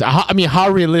movies? How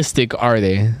realistic are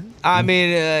they? I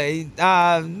mean,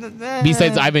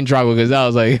 Besides Ivan Drago, because that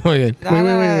was like, Wait.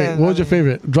 What was your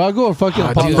favorite? Drago or fucking The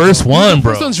Apollo? first one,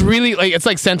 bro. First one's really like it's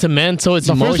like sentimental, it's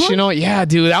The first emotional. Yeah,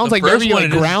 dude, that one's like first very one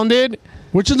like it is. grounded.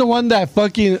 Which is the one that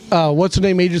fucking what's her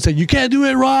name? Agent said you can't do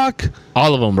it, Rock.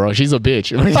 All of them, bro. She's a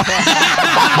bitch. No,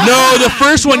 the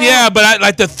first one, yeah, but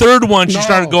like the third one, she No.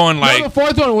 started going No, like, the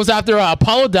fourth one was after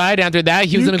Apollo died. After that,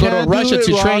 he was You gonna go to can't do Russia it,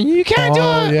 to Rock. train. You can't do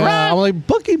it, Yeah, Rock. I'm like,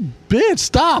 Bucky, bitch,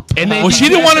 stop. And then well, she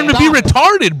didn't want him to be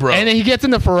retarded, bro. And then he gets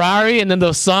in the Ferrari, and then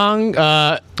the song,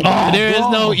 "There Is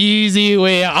No Easy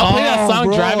Way." I'll play that song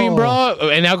bro. driving, bro,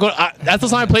 and I'll go. That's the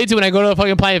song I play to when I go to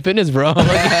fucking Planet Fitness, bro.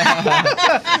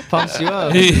 pumps you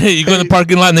up. You go in the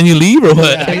parking lot and then you leave, or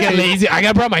what? I get lazy. I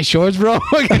gotta brought my shorts, bro.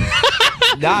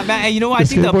 Nah, man. And you know what? I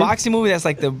think the skateboard? boxing movie that's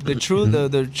like the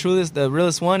truest, the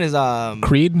realest one is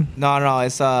Creed, no,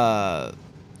 it's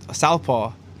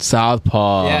Southpaw.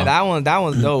 Southpaw. Yeah, that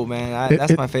one's dope, man.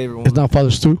 That's my favorite one. It's not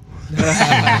Father's 2.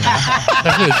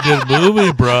 That's a good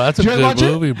movie, bro. That's a Did you watch good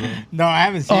it? movie, bro. No, I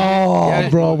haven't seen it. Oh, Yeah.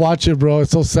 bro, watch it, bro.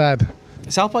 It's so sad.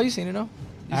 Southpaw, you seen it, no?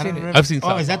 You I seen don't it? remember. I've seen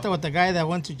Oh, is Southpaw. that with the guy that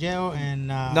went to jail and?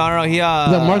 No. He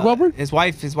that Mark Wahlberg? His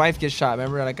wife gets shot.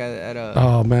 Remember, like at a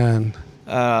Oh man.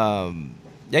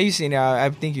 yeah, you seen it. I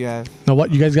think you have. No,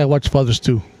 what? You guys gotta watch Fathers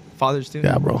 2. Fathers too.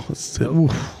 Yeah, bro.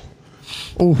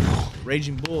 Oof.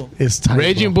 Raging Bull. It's time.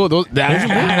 Raging Bull.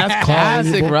 That's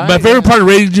classic, right? My favorite part of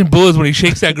Raging Bull is when he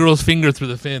shakes that girl's finger through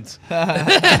the fence.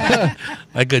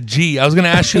 Like a G. I was going to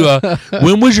ask you,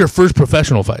 when was your first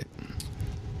professional fight?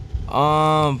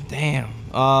 Damn.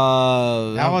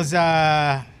 that was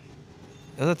That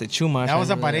at the Chumash. That was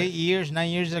I remember about 9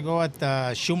 years ago at the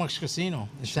Shumax Casino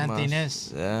in Santa Chumash.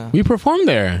 Ynez. Yeah. We performed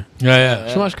there. Yeah.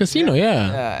 Shumash Casino,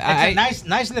 yeah. Yeah, It's a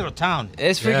nice little town.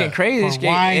 It's freaking Yeah. crazy. For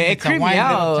wine, It it's a creeped me wine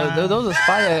out. little town. Those are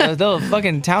spot, the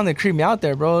fucking town that creeped me out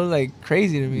there, bro. Like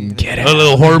crazy to me. Get A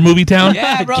little horror movie town.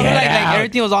 Yeah, bro. Get Like out.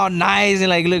 everything was all nice and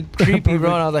like looked creepy,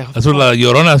 bro. And I was like, That's where La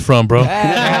Llorona's from, bro.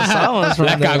 yeah, someone's from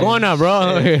La there. Cagona,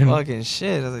 bro. Fucking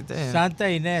shit. I was like, damn. Santa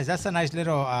Ynez. That's a nice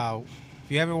little.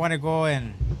 If you ever want to go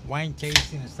and wine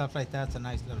tasting and stuff like that, it's a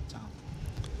nice little town.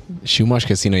 Shumash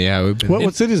Casino, yeah. We've been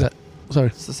What city is that? Sorry.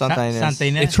 So Santa Ynez. Santa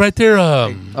Ynez. It's right there,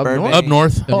 Burbank. up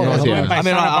north. Oh, north, okay. yeah. By I mean,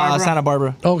 Santa Barbara. Santa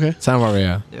Barbara. Okay. Santa Barbara,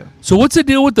 yeah. So what's the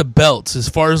deal with the belts? As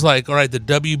far as like, all right, the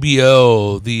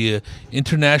WBO, the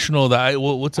international,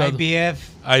 what's the other- IBF,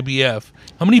 IBF.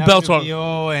 How many belts are?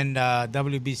 WBO, and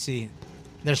WBC.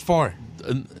 There's 4.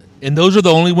 And those are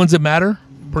the only ones that matter,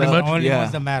 pretty The much. only Yeah.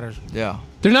 ones that matters. Yeah.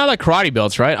 They're not like karate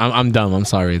belts, right? I'm dumb. I'm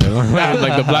sorry. They're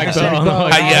like the black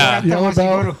belt. Yeah. The ones you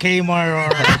go to Kmart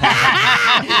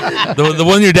or The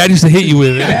one your dad used to hit you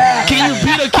with. Can you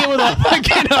beat a kid with a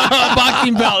fucking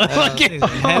boxing belt? Fucking,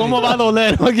 ¿Cómo va a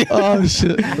doler? Fucking- Oh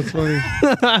shit, that's funny.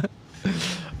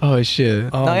 Oh shit.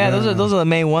 Oh, No, yeah, man. those are the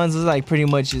main ones. Those are like pretty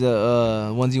much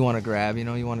the ones you want to grab. You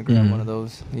know, you want to grab one of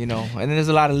those. You know, and then there's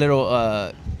a lot of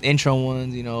little intro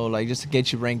ones. You know, like just to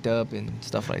get you ranked up and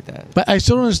stuff like that. But I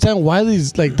still don't understand why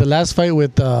these, like the last fight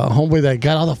with homeboy that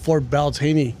got all the 4 belts,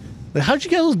 Haney. Like, how'd you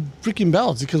get those freaking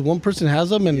belts? Because one person has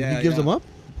them and he gives them up?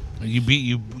 You beat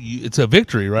you. It's a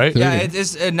victory, right? Yeah,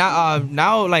 it's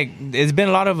now like it's been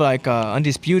a lot of like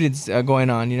undisputed going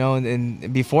on, you know,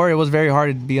 and before it was very hard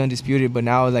to be undisputed, but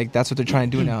now like that's what they're trying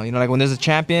to do now, you know, like when there's a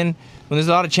champion, when there's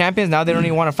a lot of champions now, they don't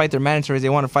even want to fight their mandatories, they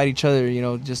want to fight each other, you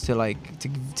know, just to like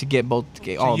to get both to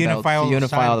get all belts, unify all to the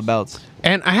unify all the sides. belts.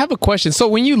 And I have a question. So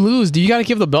when you lose, do you gotta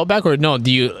give the belt back or no?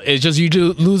 Do you? It's just you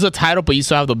do lose a title, but you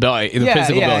still have the belt, the Yeah,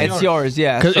 physical yeah, belt. it's yours,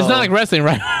 yeah. Because it's so- not like wrestling,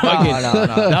 right? Fucking-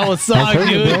 no. That would suck,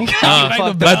 dude. bro. Give back the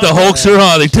Fuck belt. Like the Hulkster,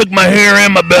 huh? They took my hair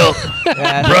and my belt.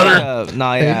 Yeah, Brother.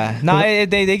 no, yeah, no,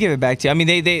 they give it back to you. I mean,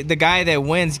 they the guy that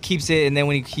wins keeps it, and then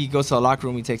when he goes to the locker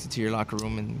room, he takes it to your locker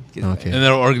room and gives it Okay. back. And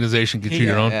their organization gets you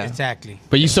your own. Yeah. Exactly.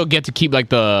 But you still get to keep like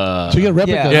the. So you get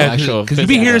replica. Yeah. Yeah, Actual because you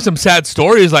be physical. hearing some sad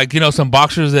stories, like, you know, some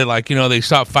boxers that, like, you know, they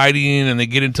stop fighting and they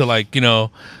get into, like, you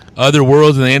know, other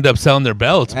worlds and they end up selling their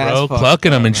belts, That's bro, fucked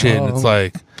clucking them up, and shit. man. And it's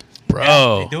like, They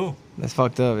bro. do. That's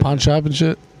fucked up. Pawn shop and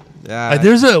shit. Yeah,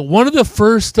 There's one of the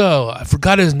first, I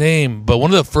forgot his name, but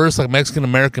one of the first, like, Mexican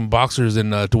American boxers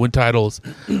to win titles.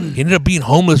 He ended up being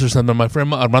homeless or something. My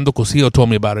friend Armando Cosillo told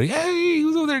me about it. Yeah, he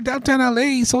was over there downtown LA.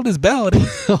 He sold his belt.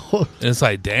 And it's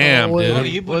like, damn, Oh, dude. What do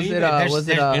you Was believe it,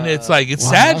 it? And it's like, it's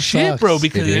Wow, sad that shit, sucks. bro,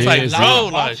 because It it's like, is. bro,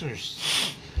 like, boxers.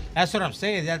 That's what I'm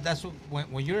saying. That's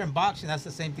what, when you're in boxing. That's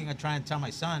the same thing I try and tell my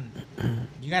son.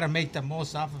 You got to make the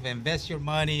most off of it. Invest your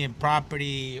money in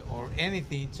property or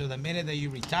anything. So the minute that you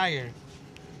retire,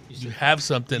 you have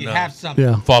something you to have something.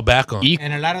 Yeah. fall back on. Eat,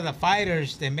 And a lot of the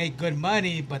fighters, they make good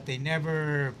money, but they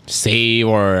never. save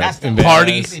or That's the invest.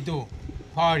 Party. They do.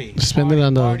 Party. Spend it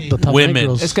on Party. the top Women.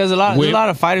 girls. it's because there's a lot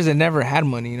of fighters that never had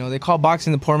money. You know, they call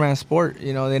boxing the poor man's sport.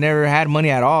 You know, they never had money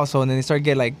at all. So then they start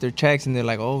getting like their checks, and they're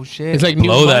like, oh shit. It's like new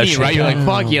Blow that money, shit. right? You're like,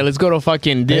 fuck yeah, let's go to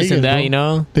fucking this Vegas, and that, bro. you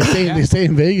know? They stay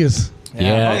in Vegas.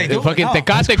 Yeah, Oh, they the do? fucking No.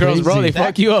 Tecate girls, bro. They crazy.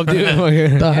 fuck you up,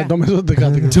 dude. Don't mess with the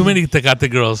Tecate. Too many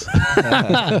Tecate girls.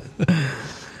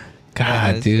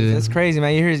 God, it's, dude. it's crazy,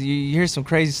 man. You hear some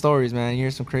crazy stories, man. You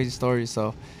hear some crazy stories.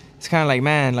 So it's kind of like,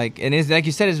 man, like, and it's like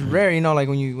you said, it's rare, you know, like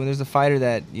when there's a fighter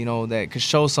that, you know, that could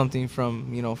show something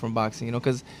from boxing, you know,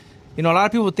 because, you know, a lot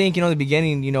of people think, you know, in the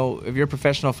beginning, you know, if you're a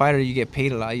professional fighter, you get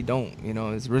paid a lot. You don't, you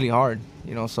know, it's really hard,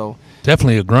 you know, so.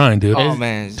 Definitely a grind, dude. Oh,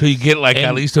 man. Until you get, like, at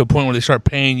And- least to a point where they start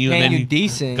paying you, Paying and then you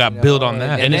decent, got you know, built on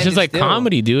that. And it's then just like still-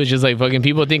 comedy, dude. It's just like fucking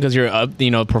people think because you're up,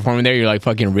 you know, performing there, you're like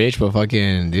fucking rich, but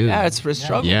fucking, dude. Yeah, it's a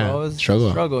struggle, Yeah, bro. It's struggle.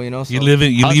 a struggle, you know. So. You leave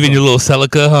in Hustle. your little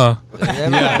Celica, huh? Yeah,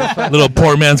 man. Little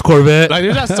poor man's Corvette. Like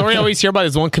there's that story I always hear about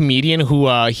this one comedian who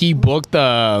he booked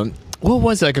what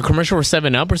was it, like a commercial for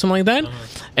 7-Up or something like that,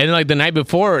 and like the night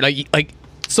before, like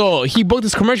so he booked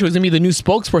this commercial. He's gonna be the new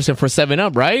spokesperson for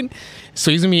 7-Up, right?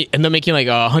 So he's gonna end up making like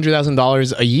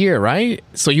 $100,000 a year, right?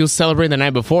 So he was celebrating the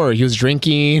night before. He was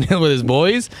drinking with his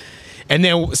boys, and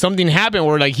then something happened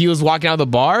where like he was walking out of the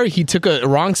bar. He took a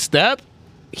wrong step.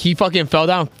 He fucking fell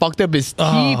down, fucked up his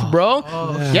teeth, bro.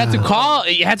 He had to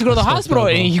go to the hospital,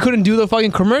 and he couldn't do the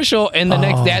fucking commercial. And the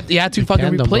next day, he had to fucking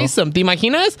Tandem, replace bro. him. ¿Te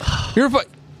imaginas?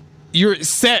 You're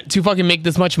set to fucking make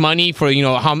this much money for, you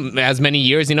know, as many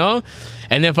years, you know,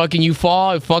 and then fucking you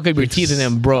fall, fuck up your teeth, and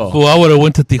then bro. Well, I would have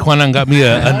went to Tijuana and got me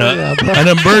an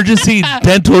emergency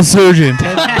dental surgeon.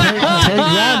 10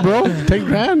 grand, bro. 10 10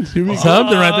 grand.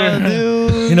 Something right there.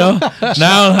 Dude. You know,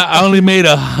 now I only made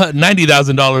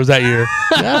 $90,000 that year.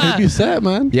 Yeah, you'd be set,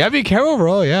 man. Yeah, be careful,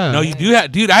 bro. Yeah. No, you do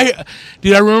have, dude. I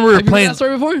remember Have you playing. heard that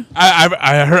story before?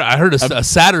 I heard a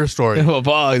sadder story Oh,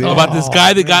 fuck, dude. about this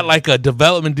guy that got like a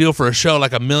development deal for a show,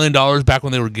 like $1 million back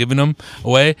when they were giving them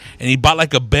away, and he bought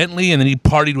like a Bentley, and then he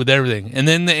partied with everything, and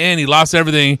then in the end he lost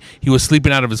everything. He was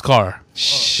sleeping out of his car,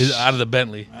 out of the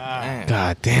Bentley.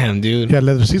 God damn, dude. You got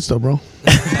leather seats though, bro.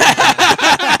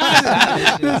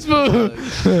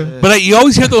 But like, you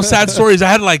always hear those sad stories. I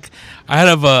had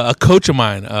a coach of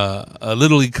mine, a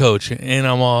little league coach, and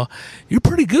I'm all, "You're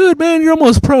pretty good, man. You're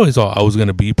almost pro." He's all, "I was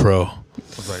gonna be pro." I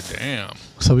was like, "Damn."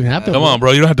 Something happened. Come on,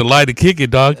 bro. You don't have to lie to kick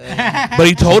it, dog. But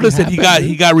he told us that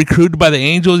he got recruited by the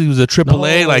Angels. He was a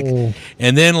AAA, like,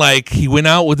 and then like he went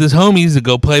out with his homies to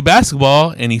go play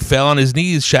basketball, and he fell on his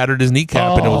knees, shattered his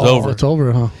kneecap, and it was over. It's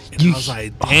over, huh? And I was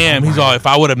like, damn. He's all, if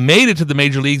I would have made it to the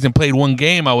major leagues and played one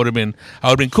game, I would have been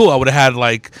cool. I would have had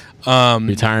like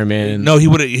retirement. No,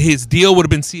 his deal would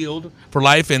have been sealed for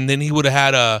life, and then he would have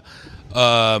had a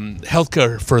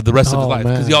healthcare for the rest of his life,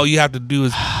 because all you have to do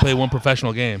is play one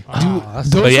professional game.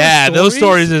 But yeah, those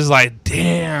stories is like,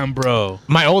 damn, bro.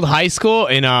 My old high school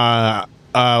in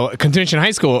Continuation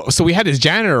High School. So we had this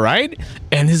janitor, right?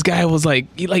 And this guy was like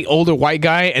older white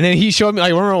guy, and then he showed me,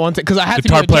 like, I remember one time, because I had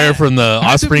guitar to be player from the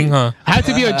Offspring, huh? I had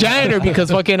to be a janitor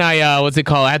because fucking I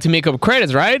had to make up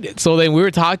credits, right? So then we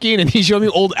were talking, and he showed me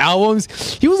old albums.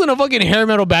 He was in a fucking hair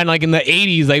metal band like in the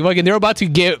 80s, like fucking they were about to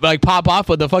get like pop off,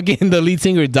 but the lead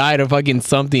singer died or fucking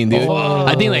something, dude.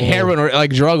 I think like heroin or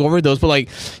like drug overdose, but like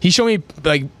he showed me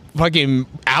like fucking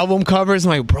album covers. I'm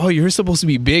like, bro, you're supposed to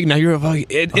be big, now you're a fucking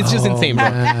it's just insane, bro.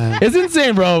 It's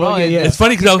insane, bro. It's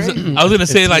funny because I was gonna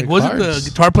say, like, wasn't the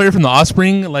guitar player from the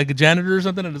Offspring like a janitor or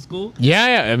something at the school?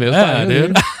 Yeah, I mean, it was fun,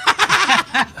 dude.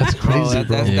 That's crazy,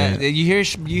 bro. You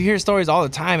hear stories all the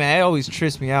time, man. It always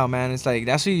trips me out, man. It's like,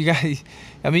 that's what you got.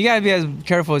 I mean, you gotta be as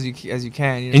careful as you can.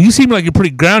 You know? And you seem like you're pretty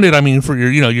grounded. I mean, for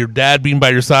your dad being by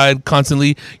your side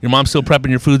constantly, your mom still prepping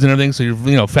your foods and everything, so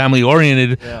you're family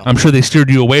oriented. Yeah. I'm sure they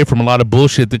steered you away from a lot of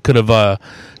bullshit that could have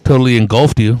totally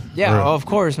engulfed you. Yeah, of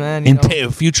course, man.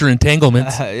 Future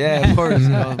entanglements. Yeah, of course.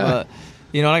 But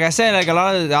like I said, like a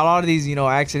lot of these,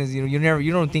 accidents,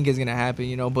 you don't think it's gonna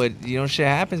happen, but shit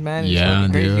happens, man. Yeah,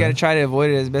 dude. You gotta try to avoid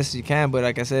it as best as you can. But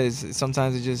like I said,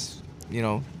 sometimes it's just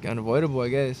unavoidable, I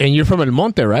guess. And you're from El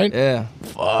Monte, right? Yeah.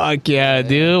 Fuck yeah,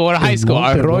 dude. What high school?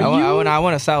 I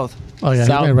went to South. Oh yeah,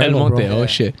 South El Monte. Bro. Oh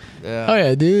shit. Yeah. Oh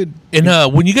yeah, dude.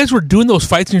 And when you guys were doing those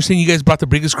fights and you're saying you guys brought the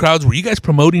biggest crowds, were you guys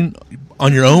promoting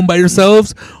on your own by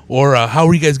yourselves, or how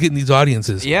were you guys getting these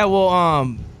audiences? Yeah,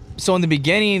 well, so in the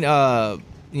beginning, so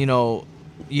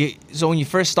when you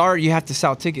first start, you have to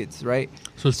sell tickets, right?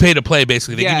 So it's pay to play,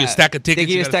 basically. They give you a stack of tickets. They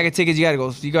give you a stack of tickets. You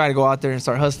gotta go out there and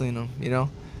start hustling them.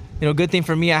 Good thing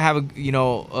for me, I have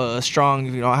a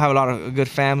strong, I have a lot of a good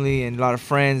family and a lot of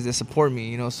friends that support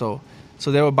me. So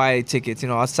they would buy tickets.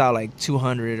 I'd sell like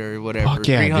 200 or whatever, Fuck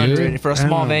yeah, 300 dude. for a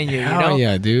small venue. Hell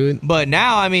yeah, dude. But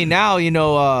now, I don't.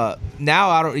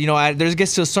 There's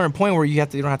gets to a certain point where you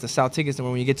don't have to sell tickets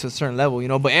anymore when you get to a certain level.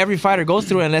 But every fighter goes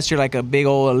through it unless you're like a big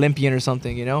old Olympian or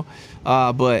something.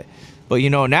 But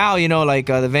now like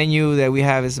the venue that we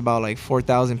have is about like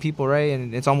 4,000 people, right?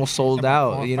 And it's almost sold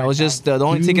out. It's just the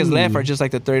only tickets left are just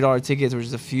like the $30 tickets, which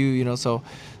is a few. So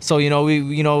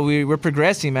we're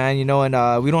progressing, man.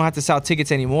 And we don't have to sell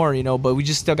tickets anymore. But we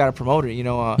just still gotta promote it.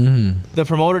 The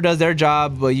promoter does their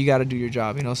job, but you gotta do your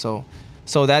job.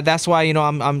 So that's why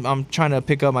I'm trying to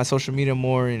pick up my social media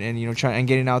more and trying and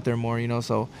getting out there more.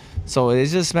 So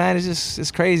it's just, man,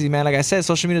 it's crazy, man. Like I said,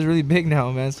 social media is really big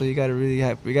now, man. So we gotta really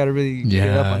get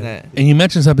up on that. And you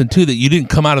mentioned something too, that you didn't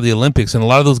come out of the Olympics, and a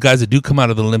lot of those guys that do come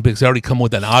out of the Olympics, they already come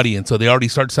with an audience, so they already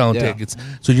start selling tickets.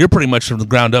 So you're pretty much from the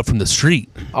ground up, from the street.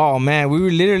 Oh man, we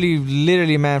were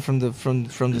literally, man, from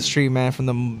the street, man, from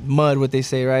the mud, what they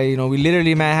say, right? We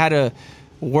literally, man, had to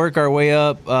work our way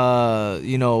up. I'm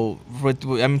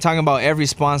talking about every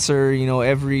sponsor,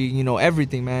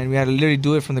 everything, man. We had to literally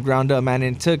do it from the ground up, man.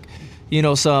 And it took,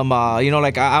 some,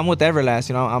 like I'm with Everlast.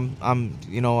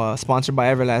 I'm sponsored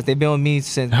by Everlast. They've been with me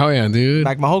since. Hell yeah, dude.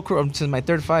 Like my whole career, since my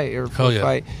third fight or fourth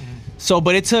fight. So,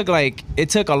 but it took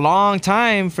a long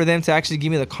time for them to actually give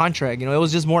me the contract. It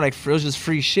was just more like it was just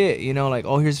free shit. Like,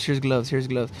 oh, here's gloves.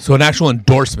 So an actual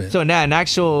endorsement. So now an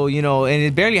actual, and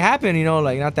it barely happened.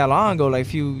 Like not that long ago, like a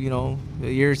few, a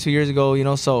year, 2 years ago.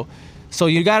 So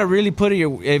you got to really put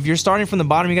if you're starting from the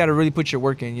bottom, you got to really put your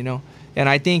work in. And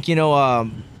I think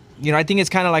I think it's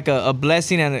kind of like a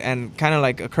blessing and kind of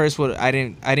like a curse. What I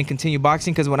didn't continue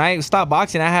boxing, because when I stopped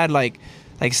boxing, I had like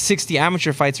like 60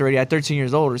 amateur fights already at 13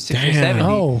 years old or 60 or Damn. 70.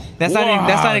 Oh. That's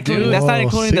not including dude. that's not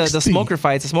including the 60. smoker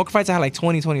fights. The smoker fights I had like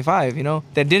 20, 25, you know,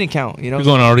 that didn't count, you know. You're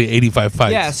going already 85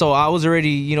 fights. Yeah, so I was already,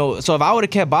 you know, so if I would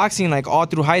have kept boxing like all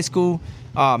through high school,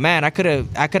 man, I could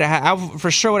have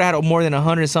for sure would have had more than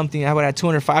 100 something. I would have had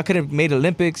 205. I could have made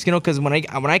Olympics, you know, because when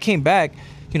I came back,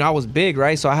 you know, I was big,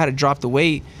 right? So I had to drop the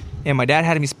weight. And my dad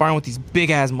had me sparring with these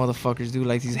big ass motherfuckers, dude.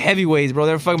 Like these heavyweights, bro.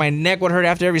 They were fucking, my neck would hurt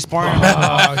after every sparring.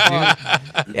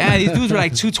 Yeah, these dudes were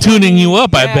like 220. Tuning you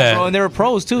up, I bet. Bro, and they were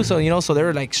pros too, so you know, so they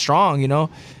were like strong, you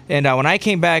know. And when I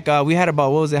came back, we had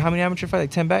about, what was it? How many amateur fights? Like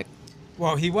 10 back.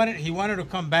 Well, he wanted to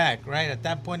come back, right? At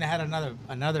that point, I had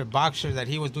another boxer that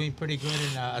he was doing pretty good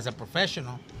as a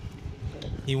professional.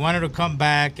 He wanted to come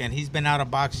back, and he's been out of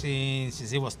boxing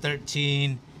since he was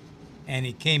 13. And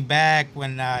he came back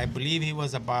when I believe he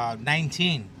was about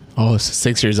 19. Oh, so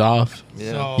 6 years off.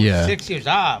 So Yeah. 6 years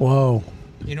off. Whoa.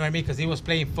 You know what I mean? Because he was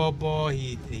playing football.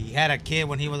 He had a kid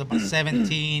when he was about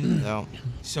 17. No.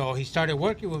 So he started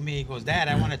working with me. He goes, Dad,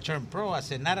 I want to turn pro. I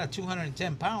said, not at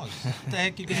 210 pounds. What the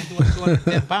heck you going to do at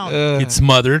 210 pounds? Get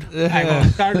smothered. I go,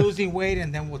 start losing weight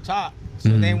and then we'll talk. So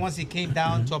then once he came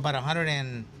down to about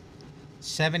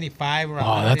 175 or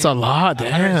Oh, that's a lot.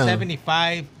 Damn.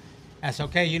 175, I said,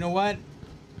 okay, you know what?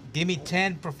 Give me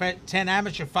 10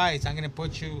 amateur fights. I'm going to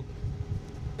put you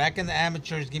back in the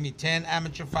amateurs. Give me 10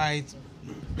 amateur fights.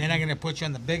 Then I'm going to put you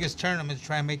in the biggest tournaments,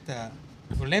 try and make the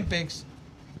Olympics,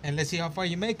 and let's see how far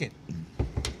you make it.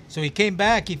 So he came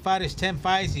back. He fought his 10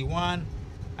 fights. He won.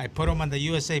 I put him on the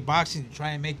USA Boxing to try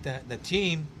and make the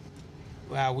team.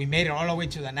 We made it all the way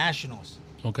to the Nationals.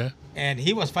 Okay. And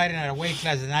he was fighting at a weight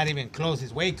class that's not even close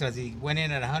his weight class. He went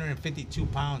in at 152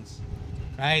 pounds,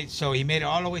 right? So he made it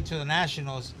all the way to the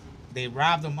Nationals. They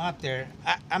robbed him up there.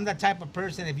 I'm the type of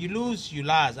person, if you lose, you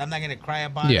lost. I'm not going to cry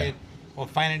about it or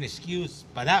find an excuse.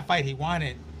 But that fight he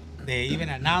wanted, they even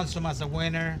announced him as a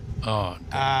winner. Oh.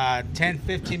 10,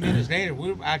 15 minutes later,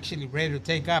 we were actually ready to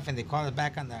take off, and they called us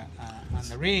back on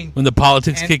the ring. When the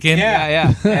politics kick in?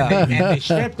 Yeah. And they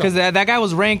stripped him. Because that guy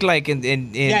was ranked like in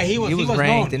He was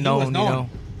ranked and known. known, He was you known. know.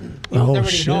 He was Oh, already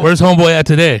shit. known. Where's homeboy at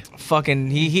today?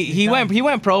 Fucking he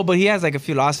went pro, but he has like a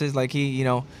few losses. Like he, you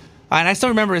know, and I still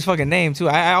remember his fucking name too.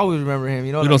 I always remember him.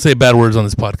 You know, We don't say bad words on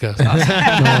this podcast. No,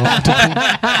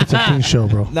 it's a clean show,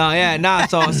 bro. No, yeah, nah.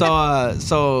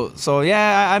 So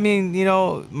yeah. I mean, you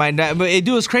know, my dad, but it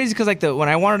was crazy because like when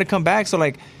I wanted to come back, so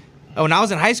like when I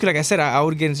was in high school, like I said, I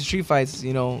would get into street fights,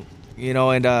 you know,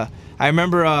 and I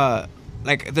remember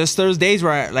like there's days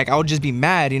where I would just be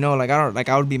mad, you know, like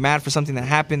I would be mad for something that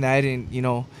happened that I didn't, you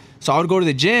know. So I would go to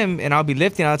the gym and I'll be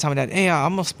lifting all the time. And hey,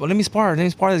 let me spar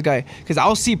this guy, because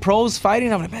I'll see pros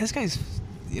fighting. I'm like, man, this guy's,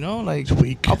 you know, like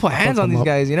weak. I'll put hands on these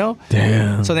guys, you know.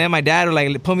 Damn. So then my dad would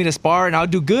like put me to spar, and I'll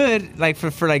do good like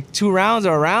for like 2 rounds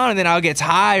or a round, and then I'll get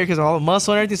tired because of all the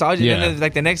muscle and everything. So I'll just then,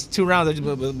 like the next 2 rounds, I'll just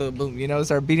boom, boom, boom, you know,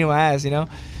 start beating my ass, you know.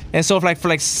 And so for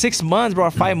like 6 months, bro,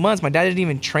 or 5 months, my dad didn't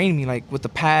even train me like with the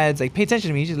pads, like pay attention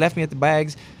to me. He just left me at the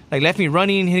bags, like left me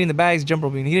running, hitting the bags, jump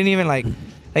roping. He didn't even like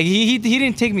he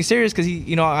didn't take me serious because he,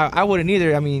 you know, I wouldn't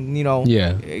either. I mean, you know,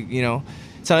 you know,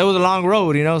 so it was a long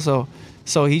road, you know.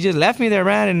 So he just left me there,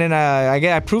 man. And then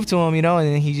I proved to him, you know, and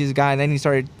then he just got, and then he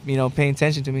started, you know, paying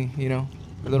attention to me, you know,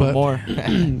 a little more.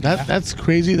 That's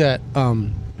crazy that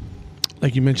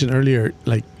like you mentioned earlier,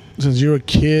 like since you were a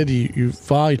kid, you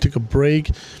fought, you took a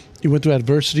break, you went through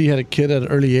adversity, had a kid at an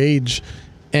early age,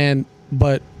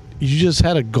 but you just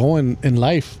had it going in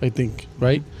life, I think,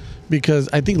 right? Because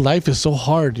I think life is so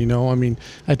hard, you know. I mean,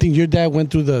 I think your dad went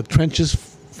through the trenches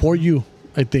for you,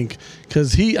 I think,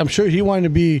 because I'm sure he wanted to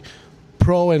be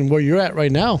pro and where you're at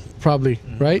right now, probably,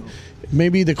 right?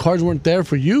 Maybe the cards weren't there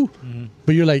for you,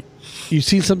 but you're like, you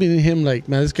see something in him, like,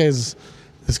 man, this guy's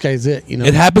it, you know.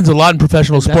 It happens a lot in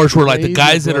professional sports where like the crazy,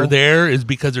 guys that bro. are there is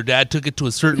because their dad took it to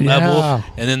a certain level,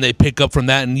 and then they pick up from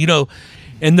that. And you know,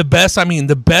 and the best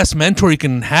mentor you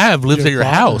can have lives at your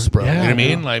father. house, bro. Yeah, you know what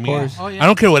I mean? bro. Like, Oh, yeah. I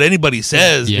don't care what anybody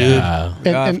says, dude. Yeah.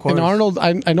 And Arnold,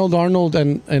 I know Arnold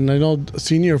and I know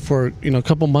Senior for, you know, a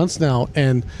couple months now,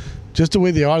 and just the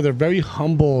way they are, they're very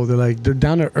humble. They're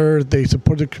down to earth. They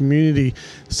support the community.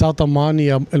 South Amani,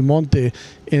 El Monte,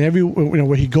 and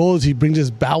where he goes, he brings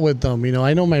his bow with them. You know,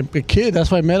 I know my kid.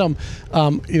 That's why I met him.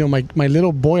 You know, my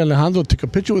little boy Alejandro took a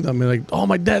picture with him, and like, oh,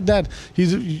 my dad.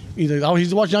 He's like, oh,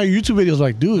 he's watching all your YouTube videos.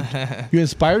 Like, dude, you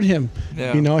inspired him.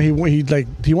 Yeah. You know, he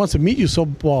wants to meet you. So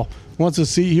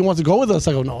he wants to go with us.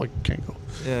 I go, no, I can't go.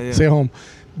 Yeah. Stay home.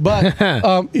 But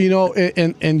you know,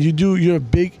 and you're a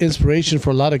big inspiration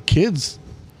for a lot of kids,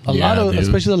 Yeah, dude.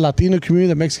 especially the Latino community,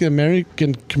 the Mexican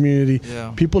American community.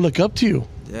 Yeah. People look up to you.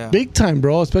 Yeah. big time,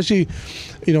 bro. Especially,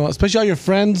 especially all your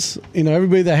friends.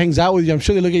 Everybody that hangs out with you. I'm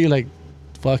sure they look at you like,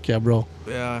 fuck yeah, bro.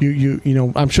 Yeah.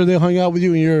 I'm sure they hung out with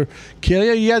you when you're a kid.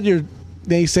 Yeah, you had your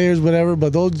naysayers, whatever,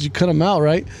 but those you cut them out,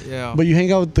 right? Yeah. But you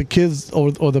hang out with the kids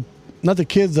or the not the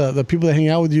kids, the people that hang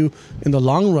out with you in the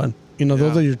long run.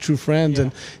 Those are your true friends,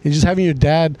 and just having your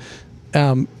dad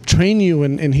train you,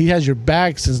 and he has your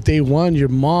back since day one. Your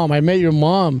mom, I met your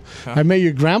mom. I met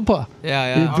your grandpa.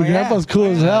 Yeah. Your grandpa's cool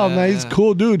as hell, man. He's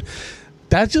cool, dude.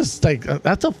 That's just like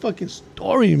that's a fucking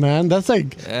story, man. That's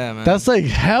like man. That's like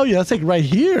hell yeah. That's like right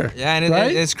here. Yeah, and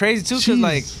right? it's crazy too,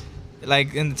 because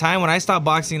like in the time when I stopped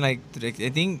boxing, like I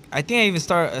think I even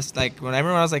started like when I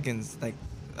remember I was like in like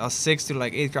I was 6th to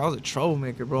like 8th grade. I was a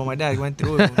troublemaker, bro. My dad went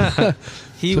through it.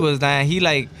 He was that. He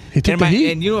took the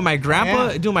heat. And my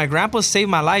grandpa, dude, my grandpa saved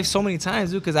my life so many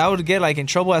times, dude, because I would get like in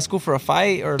trouble at school for a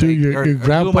fight or dude, like, your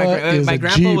grandpa my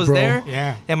grandpa was bro.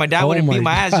 there, and my dad wouldn't beat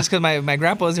my ass just because my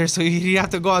grandpa was there, so he'd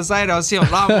have to go outside. I would see him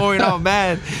a lot more,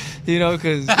 mad,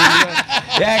 because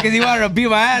because he wanted to beat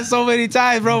my ass so many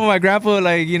times, bro. But my grandpa,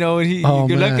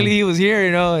 luckily he was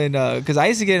here, and because I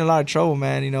used to get in a lot of trouble,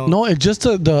 man, No, it's just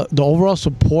the overall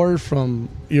support from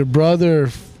your brother,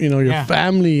 your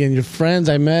family and your friends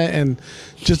I met, and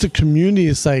just the community.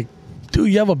 It's like,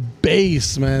 dude, you have a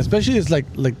base, man. Especially it's like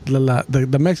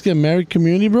the Mexican American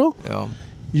community, bro. Yeah.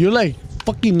 You're like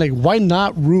fucking like, why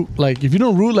not root? Like, if you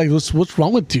don't root, like, what's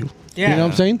wrong with you? Yeah. You know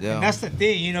what I'm saying? Yeah. And that's the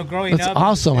thing, growing That's up.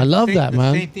 awesome. I love that,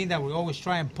 man. The same thing that we always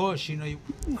try and push, I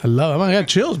love it. I got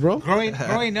chills, bro.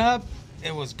 growing up,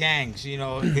 it was gangs,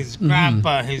 his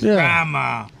grandpa, his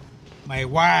grandma, my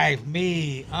wife,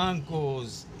 me,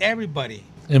 uncles, everybody.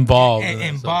 Involved.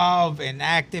 Involved and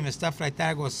active and stuff like that.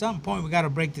 I go, at some point, we got to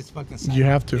break this fucking cycle. You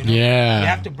have to. Yeah. You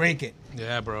have to break it.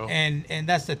 Yeah, bro. And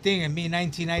that's the thing. And me,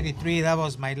 1993, that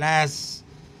was my last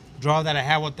draw that I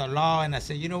had with the law. And I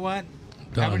said, you know what?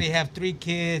 I already have 3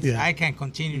 kids. Yeah. I can't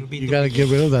continue to be You got to get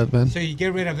rid of that, man. So you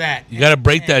get rid of that. You got to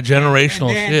break that generational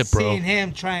and then shit, bro. Seeing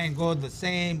him try and go the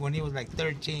same when he was like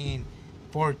 13,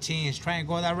 14, try and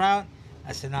go that route,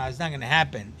 I said, no, it's not going to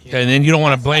happen. And then you don't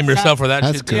want to blame yourself for that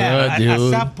That's shit. good. Yeah, dude.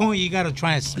 at some point, you got to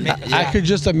try and submit. I could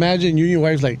just imagine you and your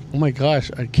wife's like, oh my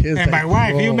gosh, our kids. And my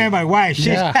wife, you met my wife. She's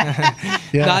Yeah.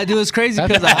 Yeah. Nah, dude, it's crazy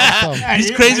That's because awesome.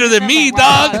 He's crazier than me,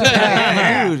 dog.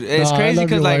 dude, it's No, I crazy love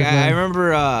because your like wife, I man.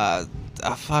 remember,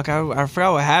 I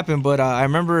forgot what happened, but I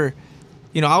remember,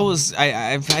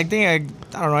 I think I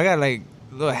don't know, I got like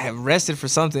arrested for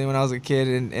something when I was a kid,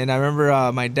 and I remember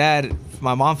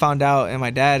my mom found out, and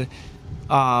my dad,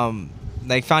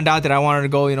 found out that I wanted to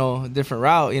go, a different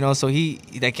route, so he,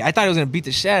 I thought he was gonna beat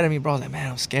the shit out of me, bro. I was like, man,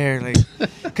 I'm scared,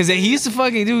 cause he used to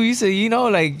fucking do, he used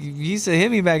to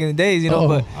hit me back in the days,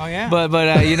 but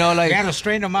you got to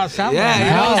straighten them out somehow.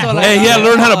 yeah, so, Hey, yeah,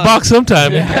 learn how to box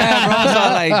sometime. yeah, bro. So I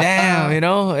was like, damn,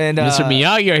 and Mr.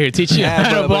 Miyagi out here teaching you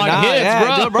how to block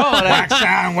hits, bro.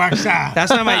 Wax on.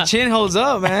 That's why my chin holds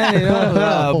up, man.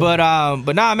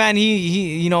 But nah, man.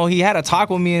 He had a talk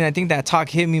with me, and I think that talk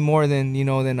hit me more than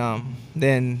the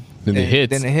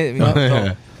hits. Than it hit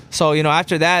me. So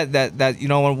after that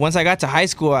once I got to high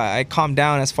school, I calmed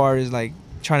down as far as like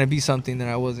trying to be something that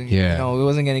I wasn't. Yeah. It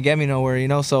wasn't gonna get me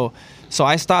nowhere. So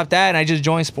I stopped that and I just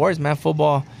joined sports, man,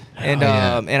 football. And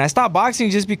and I stopped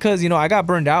boxing just because I got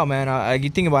burned out, man. You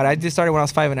think about it, I just started when I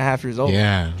was 5.5 years old.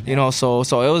 Yeah. So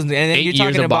it was, and then 8 you're years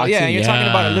talking of about boxing, you're talking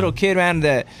about a yeah. little kid, man,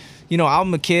 that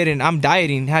I'm a kid and I'm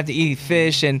dieting, have to eat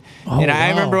fish, and I wow.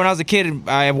 remember when I was a kid,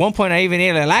 at one point I even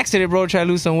ate a laxative, bro, try to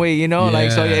lose some weight, like,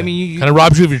 so I mean, you Kind of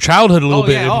robs you of your childhood a little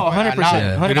bit. yeah, 100%, You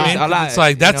know what I mean? a lot. It's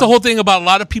like that's the whole thing about a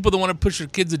lot of people that want to push their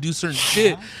kids to do certain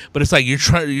shit, but it's like you're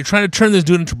trying to turn this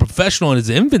dude into a professional in his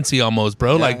infancy almost,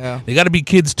 bro. They got to be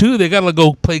kids too. They got to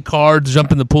go play cards,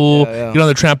 jump in the pool, get on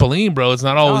the trampoline, bro. It's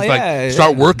not always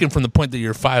start working from the point that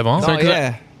you're 5 on. Oh,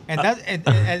 yeah. And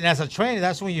as a trainer,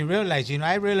 that's when you realize,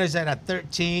 I realized that at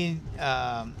 13,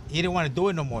 he didn't want to do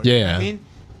it no more. You know what I mean?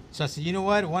 So I said, you know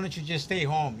what? Why don't you just stay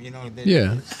home?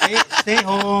 Stay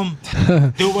home,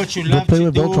 do what you love play to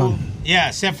with do. Beltran. Yeah,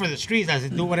 except for the streets. I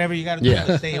said, do whatever you got to do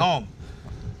to stay home.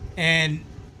 And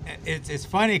it's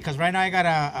funny because right now I got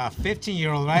a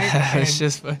 15-year-old, right? It's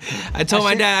just, I told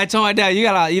my dad,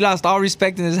 you lost all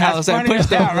respect in this house. I funny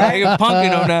pushed as him, hell, right? right?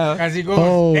 Punking him now. Because he goes,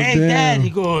 Oh, hey, damn. Dad, he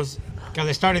goes, because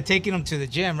I started taking him to the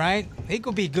gym, right? He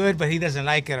could be good, but he doesn't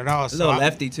like it at all. A little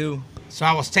lefty too. So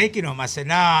I was taking him. I said,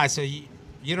 nah. I said,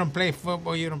 you don't play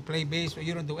football, you don't play baseball,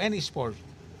 you don't do any sports.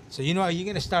 So you're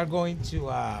going to start going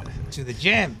to the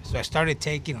gym. So I started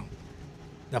taking him.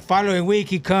 The following week,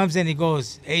 he comes and he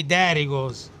goes, hey, Dad, he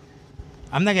goes,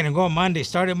 I'm not going to go Monday.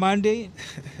 Started Monday.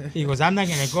 He goes, I'm not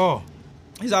going to go.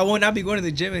 He's like, I will not be going to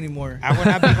the gym anymore. I will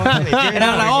not be going to the gym. And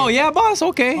I'm like, oh yeah, boss,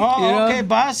 okay. Oh, You know? okay,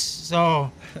 boss.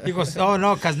 So he goes, oh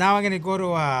no, because now I'm gonna go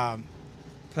to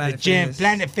the gym, Fitness.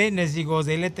 Planet Fitness. He goes,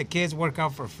 they let the kids work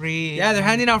out for free. Yeah, they're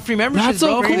handing out free memberships. That's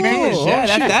so bro. cool.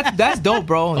 Yeah, that's dope,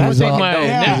 bro. I'm That's gonna take fucking my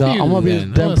dope. nephew. I'm gonna be then.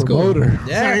 his damn Let's go. promoter.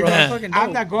 Yeah, So bro. he goes, Fucking I'm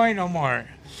dope. not going no more.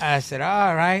 I said,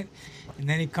 all right. And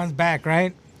then he comes back,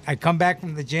 right? I come back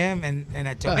from the gym and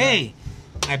I tell him, hey,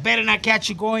 I better not catch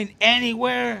you going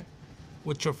anywhere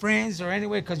with your friends or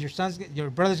anywhere because your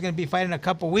brother's gonna be fighting in a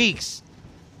couple weeks.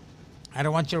 I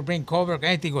don't want you to bring COVID or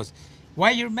anything. He goes,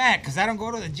 why you're mad? Because I don't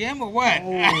go to the gym or what?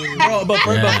 Bro,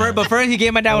 but first he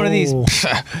gave my dad one of these. Oh.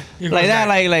 Like that,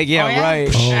 like yeah, Oh, yeah? right.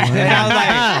 Oh, And man. I was like,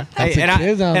 That's a and I kid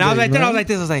was like, nowadays, then I was man. like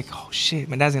this. I was like, oh shit,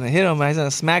 my dad's gonna hit him. He's gonna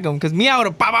smack him because me, I would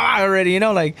have pop already, you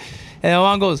know, like. And my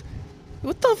mom goes,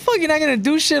 what the fuck? You're not gonna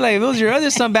do shit like if it was your other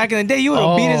son back in the day. You would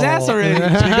have beat his ass already.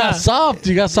 So you got soft.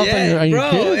 You got soft on your bro.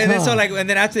 kids, And then huh? so like, and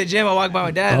then after the gym, I walked by my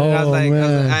dad, and I was Oh, like,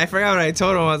 man. I forgot what I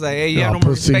told him. I was like, hey, you have Oh, no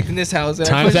more pussy. respect in this house. And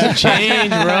I Times pushed have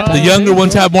changed, bro. The younger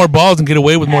ones have more balls and get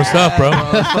away with more stuff, bro.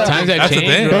 Times have That's the changed,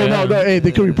 thing. bro. No, hey,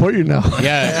 they can report you now.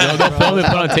 Yeah, they'll film it,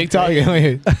 put on TikTok.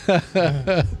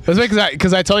 That's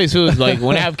because I tell you, so like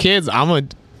when I have kids, I'm gonna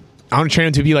train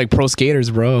them to be like pro skaters,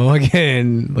 bro.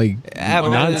 Again, like Yeah,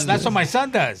 bro. nonsense. That's what my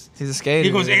son does. He's a skater.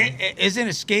 He goes, man. isn't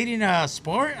it skating a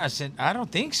sport? I said, I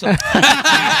don't think so.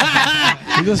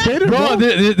 He's a skater, Bro,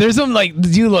 there's some like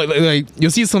dude, like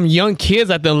you'll see some young kids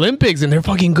at the Olympics and they're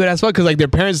fucking good as fuck because like their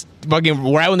parents fucking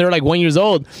were out when they were like 1 year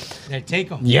old. They take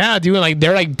them. Yeah, dude, like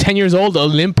they're like 10 years old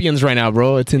Olympians right now,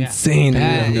 bro. It's insane. Dude.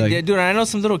 Yeah, I'm like, yeah, dude, I know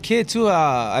some little kid too.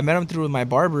 I met him through my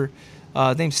barber.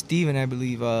 His name's Steven, I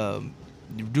believe.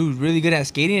 Dude, really good at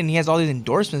skating, and he has all these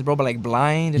endorsements, bro. But like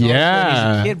blind, and all this stuff. He's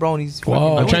Yeah. a kid, bro, and he's fucking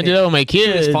I'm doing trying to do it. that with my Dude,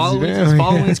 kids. his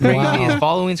following's crazy. Wow. His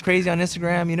following's crazy on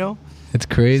Instagram, you know. It's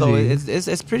crazy. So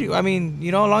it's pretty. I mean,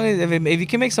 you know, as long as if you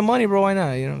can make some money, bro, why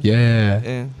not? You know. yeah.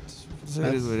 Yeah. So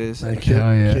it is what it is. Man,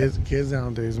 Hell yeah. kids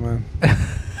nowadays, man.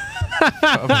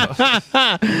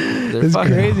 They're It's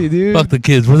fucking crazy, dude. Fuck the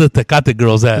kids. Where the Tecate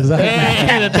girls at?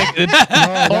 Hey,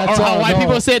 that's or all, why no.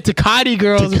 people say Tecate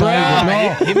girls, bro.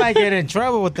 Tecate, He might get in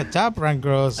trouble with the top rank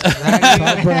girls.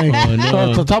 Top rank. Oh,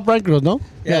 no. So top rank girls, no?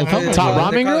 Yeah,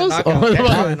 top ramen girls?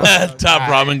 Top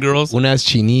ramen girls. Unas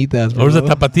chinitas, bro. Where's the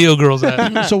Tapatio girls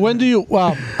at? So when do you?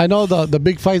 Well, I know the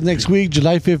big fight next week,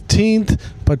 July 15th,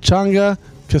 Pachanga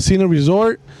Casino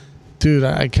Resort. Dude,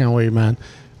 I can't wait, man.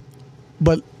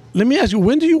 But let me ask you,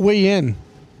 when do you weigh in?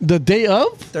 The day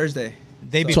of? Thursday.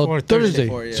 Day So before Thursday.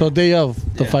 before, yeah. So day of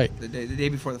the Yeah, fight. The day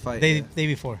before the fight. Day yeah.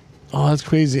 before. Oh, that's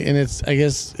crazy. And I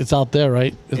guess it's out there,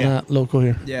 right? It's Yeah. not local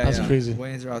here. Yeah, That's yeah. crazy.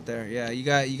 Weigh-ins are out there. Yeah, you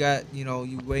got,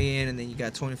 you weigh in, and then you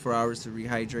got 24 hours to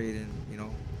rehydrate, and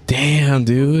Damn,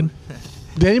 dude.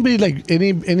 Did anybody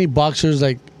any boxers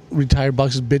retired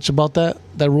boxers bitch about that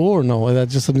rule or no? Or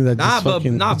that's just something that just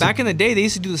fucking back in the day they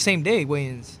used to do the same day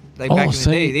weigh-ins. Like Oh, back in the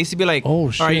same. day, they used to be like, Oh, all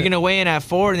right, shit. you're gonna weigh in at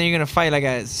 4, and then you're gonna fight like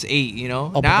at 8. You know,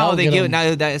 but now that'll they get give 'em.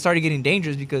 now that it started getting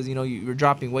dangerous because you're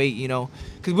dropping weight. You know,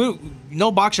 because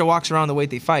no boxer walks around the weight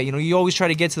they fight. You know, you always try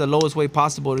to get to the lowest weight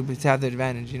possible to have the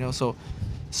advantage. You know, so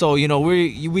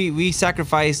we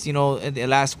sacrificed. You know, in the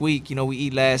last week. You know, we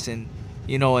eat less and.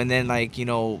 You know, and then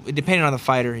depending on the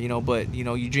fighter, but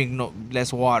you drink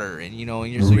less water, and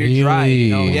and you're dry.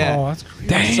 You know, yeah. Oh, that's crazy.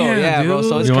 Damn, So yeah, bro. dude.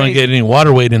 So it's You don't want to crazy. get any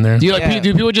water weight in there. Do you Yeah.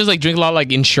 do people just drink a lot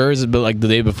of Ensures but the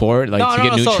day before to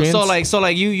get nutrients? So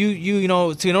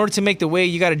in order to make the weight,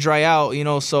 you got to dry out.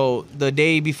 So the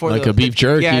day before, Like a beef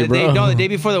jerky, yeah, bro. the day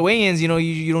before the weigh-ins, you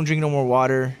don't drink no more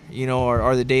water.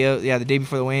 Or the day the day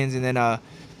before the weigh-ins, and then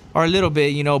or a little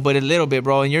bit, but a little bit,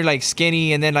 bro. And you're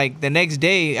skinny, and then the next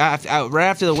day, right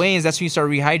after the weigh-ins, that's when you start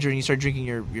rehydrating. You start drinking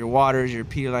your waters, your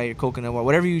Pedialyte, your coconut water,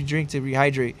 whatever you drink to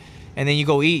rehydrate. And then you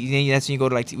go eat. And then that's when you go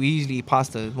to we usually eat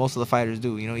pasta. Most of the fighters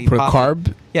do. Eat For pasta.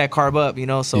 carb? Yeah, carb up.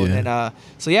 So Yeah. then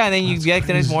and then you get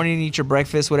the next morning and eat your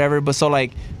breakfast, whatever. But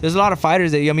there's a lot of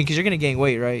fighters that because you're gonna gain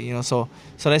weight, right? So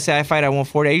let's say I fight at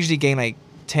 140, I usually gain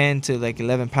 10 to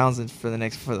 11 pounds for the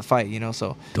fight,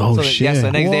 So shit. yeah, so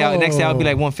the next day I'll be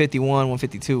Whoa. 151,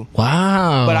 152.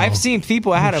 Wow. But I've seen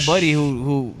people. I had a buddy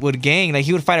who would gain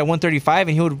he would fight at 135,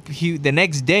 and he the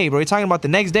next day, bro. You're talking about the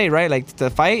next day, right? The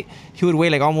fight, he would weigh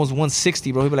almost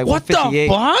 160, bro. He'd be what the 158.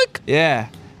 fuck? Yeah.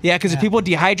 Yeah, because people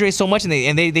dehydrate so much and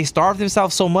they starve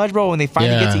themselves so much, bro. When they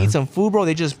finally get to Yeah. eat some food, bro,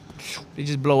 they just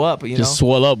blow up, Just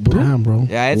swell up, bro. Damn, bro.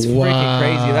 Yeah, it's Wow. freaking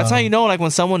crazy. That's how you know, when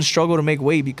someone struggle to make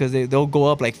weight because they'll go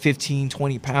up 15,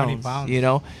 20 pounds, 20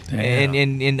 pounds. And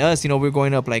in us, we're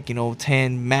going up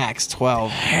 10, max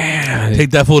 12.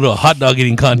 Take that fool to a hot dog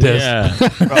eating contest. Yeah.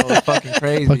 Bro, it's fucking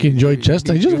crazy. Fucking Joy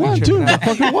Chestnut. He just won too.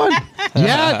 Fucking won.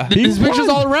 Yeah, there's pictures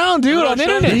all around, dude, on the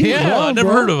internet. Yeah, I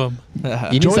never heard of him.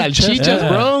 you need salchichas,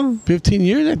 bro. 15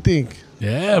 years, I think.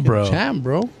 Yeah, bro. Champ,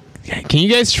 bro. Can you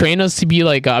guys train us to be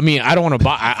like? I mean, I don't want to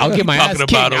buy. I'll get my ass Talking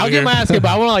kicked. about over I'll get here. my ass kicked, but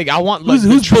I want like Who's the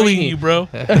bullying training. you, bro?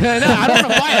 No, I don't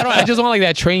want to buy. I just want like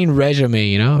that training regimen,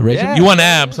 you know? Yeah. You want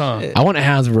abs, huh? I want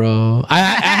abs, bro. I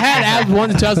had abs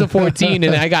once in 2014,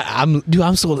 and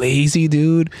I'm so lazy,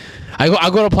 dude. I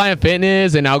go to Planet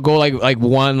Fitness, and I'll go like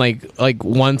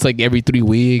once every 3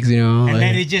 weeks, you know. And like-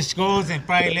 then he just goes and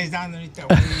probably lays down underneath the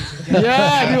weights.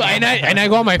 yeah, dude. And I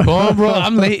go on my phone, bro.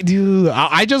 I'm late, dude.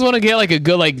 I just want to get like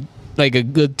a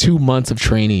good 2 months of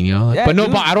training, you know. Yeah, But no,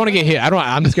 dude. but I don't want to get hit.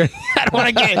 I'm scared. I don't want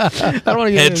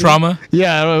to get Head trauma.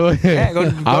 Yeah. Yeah, go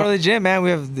to the gym, man. We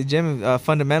have the gym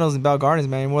fundamentals in Bell Gardens,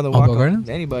 man. You're more than Oh, welcome. Bell Gardens?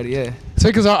 Anybody, yeah. So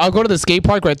because I'll go to the skate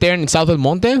park right there in South del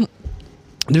Monte.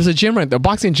 There's a gym right there, a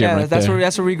boxing gym Yeah, right that's there.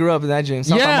 where we grew up in that gym.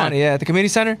 South Yeah. Armani, yeah, at the community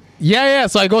center. Yeah.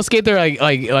 So I go skate there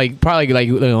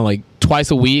probably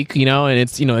twice a week, you know, and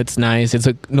it's nice.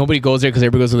 Nobody goes there because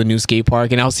everybody goes to the new skate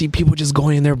park, and I'll see people just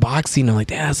going in there boxing. I'm like,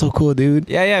 damn, that's so cool, dude.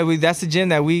 Yeah. That's the gym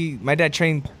that my dad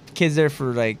trained kids there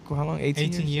for like how long?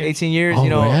 18 years. 18 years. Oh, you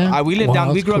know, yeah? we lived Wow, down.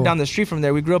 We that's grew cool. up down the street from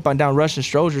there. We grew up on down Rush and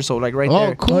Stroger, so like right Oh,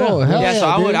 there. cool. Hell Yeah,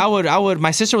 so dude. I would.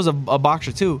 My sister was a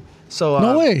boxer too. So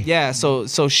No way. Yeah, so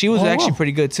she was Oh, actually wow.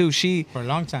 pretty good too. She For a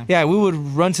long time. yeah, we would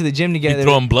run to the gym together. You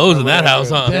throwing blows in that house,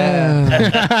 huh?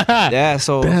 Yeah. Yeah,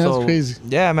 so Damn, that's so crazy.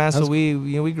 yeah, man. So That's-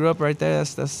 we grew up right there.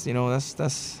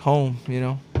 That's home, you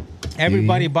know.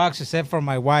 Everybody boxed except for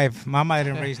my wife. Mama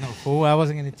didn't raise no fool. I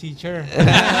wasn't gonna teach her.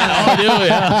 Oh, dude,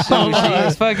 yeah.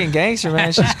 She's fucking gangster,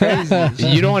 man. She's crazy.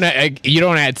 You don't want to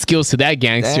add skills to that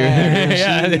gangster.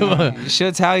 Yeah,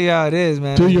 she'll tell you how it is,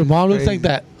 man. Dude, your mom looks Crazy. like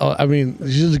that. Oh, I mean,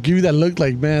 she just give you that look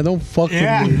like, man, don't fuck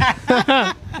Yeah. with me.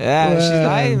 Yeah, she's Yeah.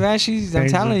 nice, man. I'm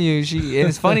Thanks, telling man. you, and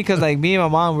it's funny because like me and my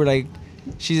mom were like,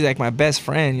 she's like my best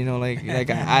friend, you know, like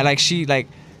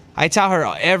I tell her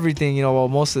everything, you know, well,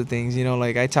 most of the things, you know,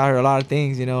 like I tell her a lot of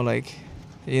things, you know, like,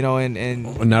 you know, and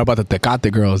Not about the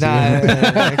Tecate girls. nah,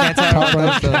 I can't tell her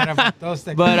about that stuff. Those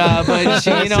things. But she,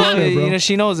 you know, Secret, bro. you know,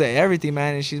 she knows everything,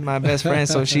 man, and she's my best friend.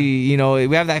 So she, you know,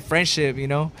 we have that friendship, you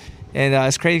know, and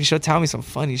it's crazy. She'll tell me some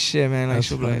funny shit, man. Like That's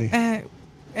she'll funny. be like,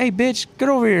 hey, bitch, get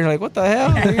over here. Like, what the hell?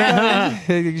 Like,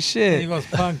 he shit. goes,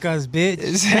 punk us,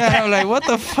 bitch. I'm like, what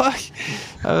the fuck?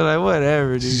 I was like,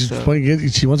 whatever, dude. She's So,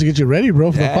 she wants to get you ready, bro,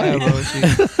 for the yeah, fight. bro, she,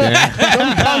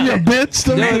 Don't call you a bitch.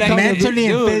 Don't Dude, like, call you a mentally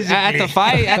and dude,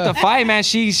 physically. at the fight, man,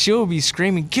 she'll be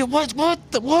screaming, "Get what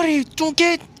are you? Don't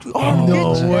get oh No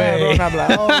bitch." Yeah, way. bro. And I'm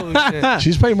like, oh shit.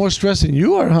 She's probably more stressed than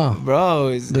you are, huh?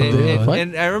 Bro, The fight?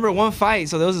 and I remember one fight.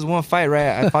 So there was this one fight,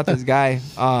 right? I fought this guy,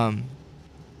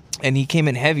 and he came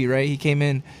in heavy, right? He came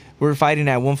in. We were fighting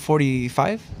at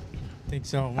 145. I think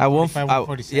so. At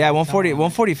 147, yeah, 140, something like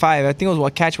 145. I think it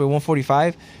was catchweight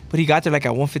 145, but he got there like at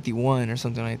 151 or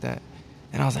something like that.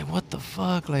 And I was like, what the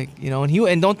fuck, like, you know?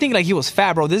 And don't think like he was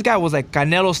fat, bro. This guy was like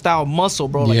Canelo style muscle,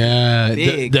 bro. Like, Yeah,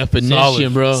 big. definition,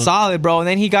 Solid. bro. solid, bro. And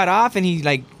then he got off, and he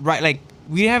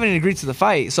we haven't agreed to the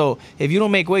fight. So if you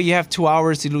don't make weight, you have 2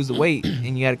 hours to lose the weight,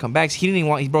 and you got to come back. So he didn't even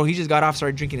want, bro. He just got off,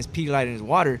 started drinking his Pedialyte and his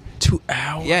water. 2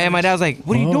 hours. Yeah, and my dad was like,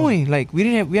 "What are you doing? Like, we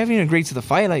haven't even agreed to the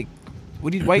fight. Like, why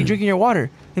are you drinking your water?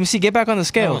 Let me see. Get back on the that.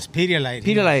 scale." It was Pedialyte.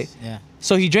 Pedialyte. Yeah.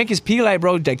 So he drank his Pedialyte,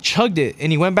 bro. Like chugged it,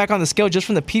 and he went back on the scale just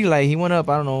from the Pedialyte. He went up,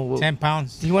 I don't know, 10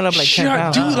 pounds. He went up like 10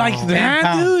 pounds. dude, like 10 that,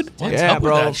 pounds. dude. What's Yeah, up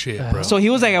bro. with that shit, bro? So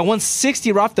he was like at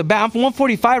 160 right off the bat. I'm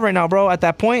 145 right now, bro. At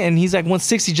that point, and he's like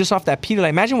 160 just off that Pedialyte.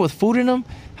 Imagine with food in him,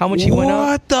 how much he went up.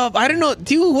 What the? I don't know,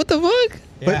 dude. What the fuck?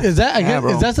 But is that, I Yeah, guess,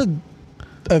 bro. is that an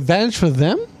advantage for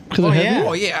them? 'Cause Oh, they're yeah. heavy?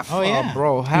 Oh yeah, Oh, yeah.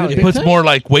 bro. How? It puts more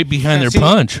like weight behind their See-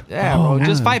 punch. Yeah, Oh, bro.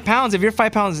 Just man. 5 pounds. If you're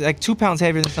 5 pounds, like 2 pounds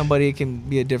heavier than somebody, it can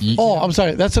be a difference. Oh, I'm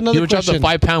sorry. That's another You ever dropped a question.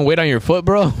 5-pound weight on your foot,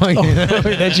 bro?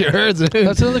 That shit hurts. Dude.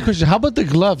 That's another question. How about the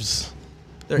gloves?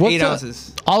 They're What's 8 the-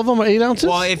 ounces. All of them are 8 ounces?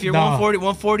 Well, if you're No.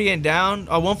 140 and down,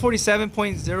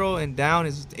 147.0 and down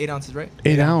is 8 ounces, right?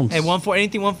 8 ounces.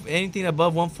 And anything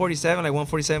above 147, like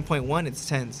 147.1, it's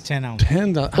 10s. 10 ounces.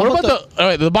 10. How What about the? All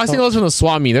right, the boxing gloves from the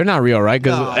Swami? They're not real, right?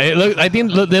 Because No. I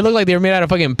think they look like they were made out of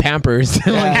fucking Pampers.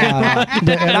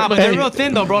 Nah, but they're real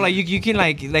thin though, bro. Like you can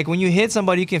like when you hit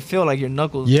somebody, you can feel like your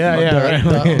knuckles.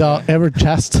 the ever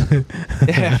chest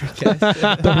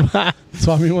Yeah.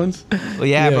 Swami ones? Well,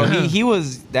 yeah, bro. Yeah. He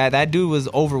was that dude was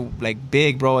over like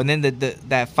big, bro. And then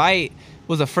that fight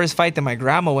was the first fight that my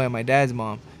grandma went, my dad's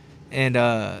mom, and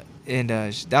And that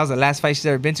was the last fight she's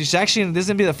ever been to. She's actually, this is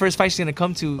gonna be the first fight she's gonna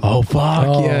come to. Oh fuck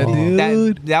Oh. yeah,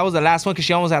 dude. That was the last one because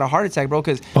she almost had a heart attack, bro.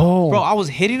 Because bro, I was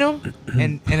hitting him,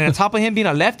 and on top of him being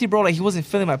a lefty, bro, like he wasn't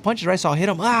feeling my punches, right? So I hit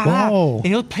him, Whoa. and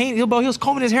he was pain. He was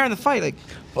combing his hair in the fight, like.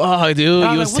 Fuck, dude.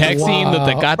 I He was was like, what the- texting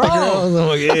the Tecate Bro. girls. I'm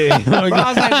like, yeah. Bro, I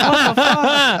was like, what the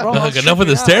fuck, bro? I was Like, enough with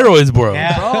the tripping out. steroids, bro.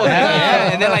 Yeah. Bro,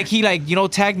 yeah. And then like he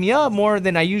tagged me up more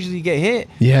than I usually get hit.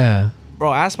 Yeah.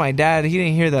 Bro, I asked my dad. He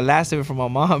didn't hear the last of it from my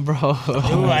mom, bro. Dude,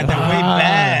 on the way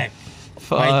back,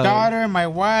 Fuck. my daughter, my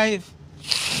wife,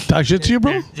 Talk shit to you,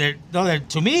 bro? they're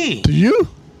to me. To you?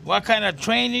 What kind of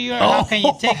trainer you are? How can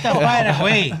you take the fight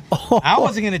away? I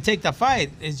wasn't gonna take the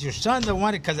fight. It's your son that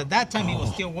wanted, because at that time he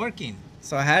was still working,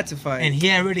 So I had to fight. and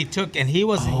he already took, and he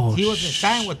wasn't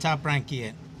signed with Top Rank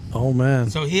yet. Oh, man.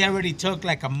 So he already took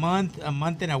like a month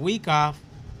and a week off.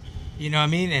 You know what I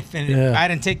mean? If Yeah. I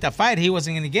didn't take the fight, he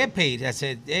wasn't gonna get paid. I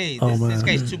said, hey, Oh, this man.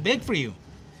 guy's too big for you.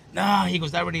 No, he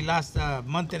goes, I already lost a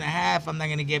month and a half. I'm not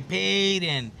gonna get paid.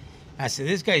 And I said,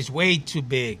 this guy's way too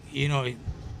big, you know.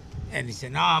 And he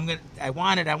said, no, I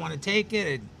want to take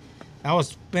it. And that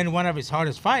was been one of his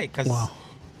hardest fights, because Wow.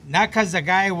 not because the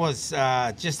guy was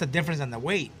just a difference in the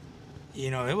weight. You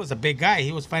know, it was a big guy.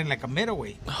 He was fighting like a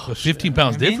middleweight. But 15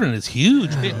 pounds I mean- different is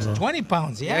huge. 20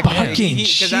 pounds, yeah. Fucking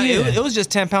Because it was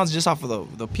just 10 pounds just off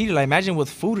of the Pedialyte. Imagine with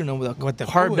food in them, with the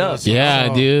carved food, up. it was- Yeah,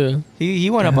 So- dude. He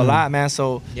went up a lot, man.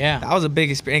 So Yeah. that was a big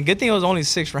experience. And good thing it was only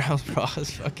 6 rounds, bro.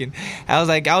 I was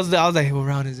like, what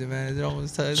round is it, man? Is it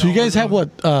almost time? So you guys have what?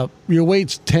 Your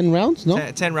weight's 10 rounds? No?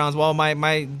 10 rounds. Well,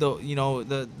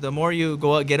 the more you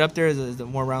get up there, the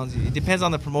more rounds. It depends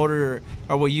on the promoter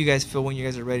or what you guys feel when you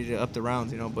guys are ready to up the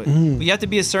rounds, you know. But you have to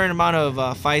be a certain amount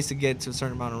of fights to get to a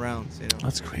certain amount of rounds, you know.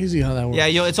 That's crazy how that works.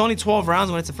 Yeah, it's only 12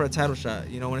 rounds when it's for a title shot,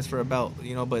 you know, when it's for a belt,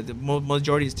 you know, but the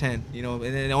majority is 10, you know,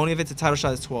 and then only if it's a title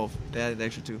shot, it's 12. They added the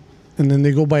extra 2. And then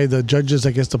they go by the judges,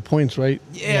 I guess, the points, right?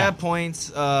 Yeah, points.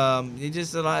 It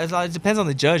just it depends on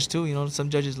the judge too. You know, some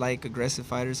judges like aggressive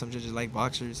fighters, some judges like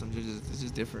boxers, some judges it's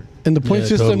just different. And the point Yeah,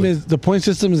 system totally. is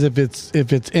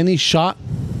if it's any shot,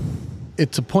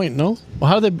 it's a point, no? Well,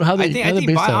 how they I base don't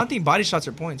that? think body shots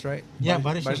are points, right? Yeah,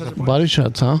 body shots are are Body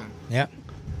shots, huh? Yeah.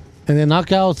 And then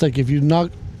knockouts, like if you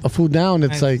knock a fool down,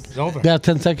 it's And like it's over. they have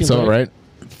 10 seconds. So right.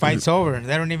 Fight's over.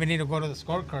 They don't even need to go to the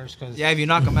scorecards, because Yeah, if you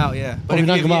knock them out, yeah. But you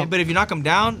knock 'em out. But if you knock them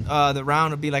down, the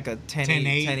round would be like a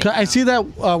 10-8. 10-8. 'Cause I see that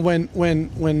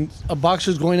when a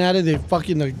boxer's going at it, they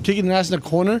fucking kicking their ass in the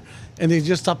corner, and they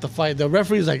just stop the fight. The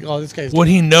referee's like, "Oh, this guy's When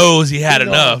he knows he had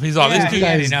enough. He's all, Yeah, this he dude,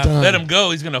 had guy's enough. done." let him go.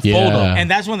 He's going to Yeah. fold him.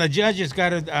 And that's when the judges got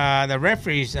to, the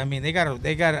referees. I mean, they got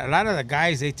a lot of the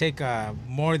guys. They take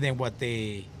more than what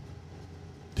they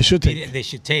should take." they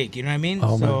should take. You know what I mean?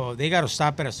 Oh, So they got to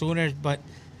stop it as soon as. But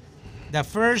the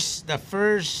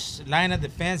first line of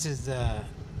defense is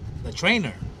the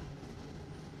trainer.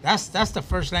 That's the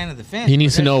first line of defense. He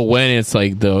needs to But know when it's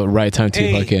like the right time to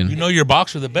Hey, fucking. You know your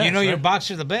boxer the best. you know your right?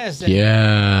 boxer the best. and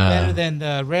Yeah. Better than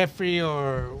the referee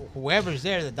or whoever's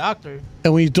there, the doctor.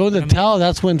 And when you throw the towel,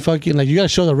 that's when fucking like you gotta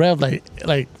show the ref like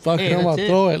fuck Hey, him, I'll that's it.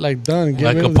 throw it like done. Get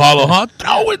Like rid of Apollo, the- huh?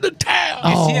 Throw in the towel.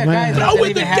 You Oh, see a guy man. that Throw doesn't in the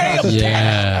even have damn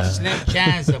Yeah. a slim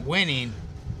chance of winning.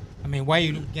 I mean, why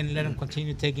you gonna let him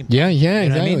continue taking? Yeah, points? yeah, You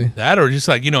know what I mean? exactly. That or just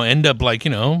like, end up like,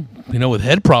 with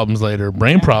head problems later,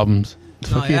 brain problems.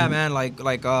 No, yeah, man. Like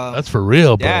That's for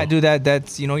real, bro. yeah, dude.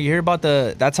 That's you hear about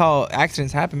that's how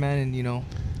accidents happen, man,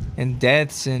 and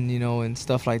deaths and and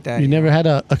stuff like that. You never had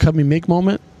a cut me Mick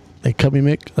moment, like cut me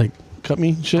Mick, like cut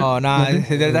me shit. Oh nah,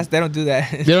 Nothing? they don't do that.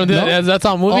 They don't do No? that. That's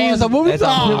on Oh, movies. it's a movie. That's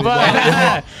on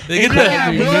movies. They get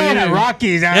Yeah, the, we're looking at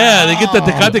Rockies. yeah, they get the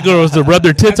Tecate girls to rub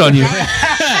their tits on you.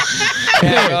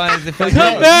 Yeah, it's the first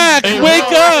Come day. back,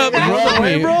 wake up. Rub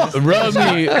me,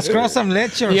 rub me. Scroll some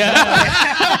leche. Or Yeah.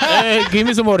 Hey, give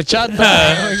me some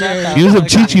horchata. Use some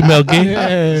chichi milk, eh?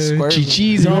 Yeah. Squirt.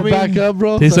 Chichis, You go homie. back up,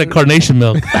 bro. Tastes like carnation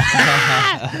milk.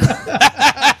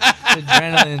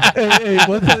 Adrenaline.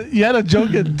 Hey, you had a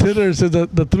joke in Twitter, so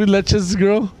the three leches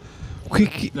girl.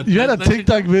 You had a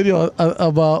TikTok video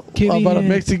about a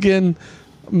Mexican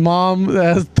mom that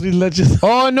has three leches.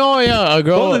 Oh no, yeah, a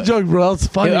girl. What was the joke, bro? That was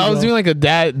funny. I was bro. doing like a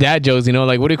dad jokes,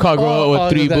 like what do you call a girl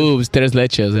with three that- boobs, tres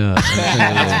leches? Yeah.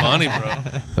 That's funny,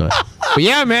 bro. But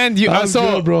yeah, man. That was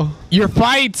good, bro. Your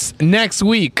fights next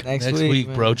week. Next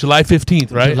week, bro. July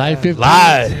 15th, right? July 15th.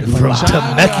 Live from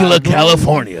Temecula,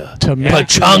 California.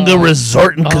 Pachanga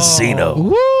Resort and Casino.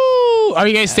 Woo! Are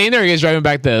you guys staying there or are you guys driving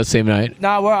back the same night?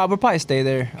 Nah, we'll probably stay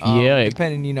there. Yeah.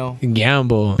 depending,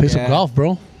 Gamble. Play some Yeah. golf,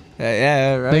 bro.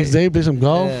 Yeah, right. Next day, play some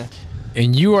golf. Yeah.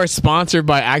 And you are sponsored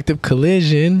by Active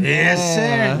Collision. Yes,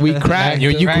 sir. We crash.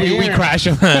 We crash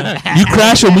them. You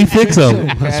crash them, we fix them.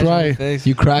 That's right.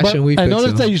 You crash But and we I fix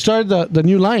noticed that them. you started the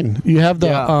new line. You have the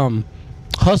Yeah.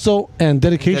 hustle and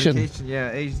dedication.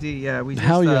 Yeah, HD. Yeah, we just,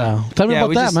 Hell yeah. Tell me about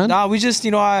we that, just, man. Nah, we just,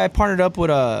 I partnered up with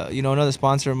another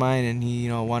sponsor of mine, and he,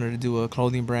 wanted to do a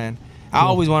clothing brand. I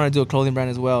always wanted to do a clothing brand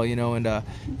as well, and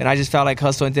I just felt like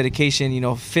hustle and dedication,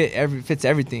 fits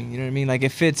everything. You know what I mean? Like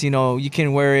it fits. You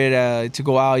can wear it to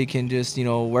go out. You can just,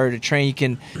 wear it to train.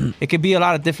 It could be a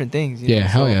lot of different things. Yeah,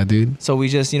 hell yeah, dude. So we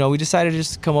just, we decided to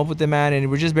just come up with it, man, and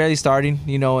we're just barely starting,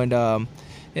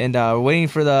 and we're waiting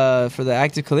for the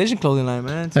Active Collision clothing line,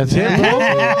 man. That's it, bro.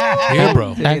 Here,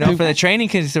 bro. For the training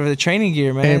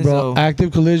gear, man. Hey, bro. So,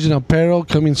 Active Collision apparel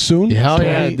coming soon. Hell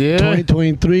yeah, dude.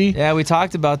 2023. yeah, we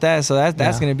talked about that, so that's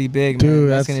Yeah. gonna be big, Dude, man.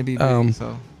 That's that's, gonna be big.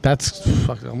 So That's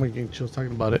fuck. I'm getting chills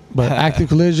talking about it. But Active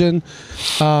Collision,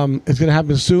 it's gonna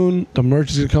happen soon. The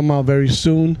merch is gonna come out very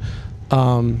soon.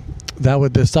 That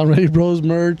with the Sound Ready Bros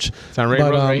merch. Sound Ready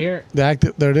Bros right here. The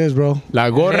active, there it is, bro.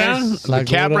 La gorra, Yes. the La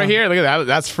cap gorra. right here. Look at that.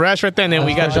 That's fresh right there. And then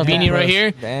we got fresh the off the beanie right press.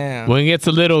 here. damn. When it gets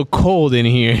a little cold in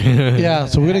here. Yeah,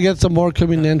 so we're gonna get some more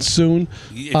coming in soon.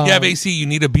 If you have AC, you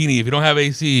need a beanie. If you don't have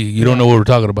AC, you don't know what we're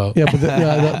talking about. Yeah, but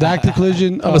the Active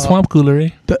Collision, Have a swamp cooler, eh?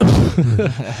 the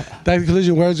Active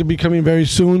Collision wear is gonna be coming very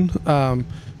soon.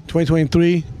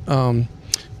 2023.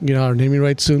 Our naming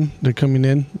rights soon. They're coming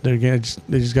in. They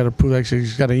just got approved. Actually,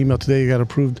 just got an email today. You got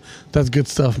approved. That's good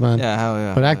stuff, man. Yeah, hell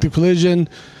yeah. But Active Collision,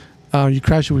 you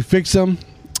crash it, we fix them.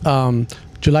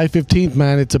 July 15th,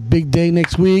 man. It's a big day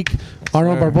next week.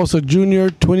 Arnold sir. Barboza Jr.,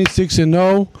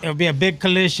 26-0. It'll be a big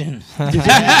collision.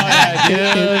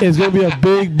 It's gonna be a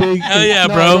big. Hell yeah,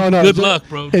 no, bro. no, Good luck,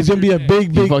 bro. It's gonna be a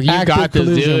big Fuck, you Active got this,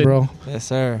 Collision, dude. bro. Yes,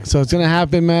 sir. So it's gonna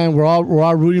happen, man. We're all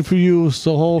rooting for you.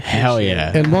 Soho, Hell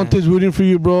yeah. and Monte's rooting for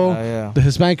you, bro. Yeah. The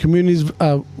Hispanic community's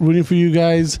rooting for you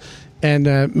guys. And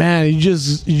man,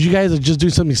 you guys are just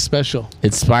doing something special.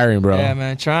 Inspiring, bro. Yeah,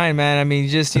 man. Trying, man. I mean,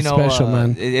 just It's special,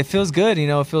 man. It feels good.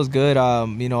 It feels good.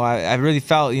 I really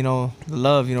felt the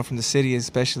love from the city,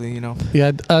 especially.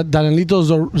 Yeah,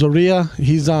 Danielito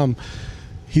Zorrilla,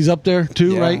 he's up there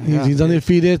too, Yeah, right? yeah. He's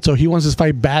undefeated, so he wants this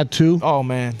fight bad too. Oh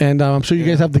man. And I'm sure you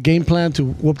guys have the game plan to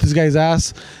whoop this guy's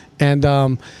ass. And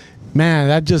man,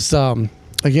 that just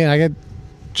again, I get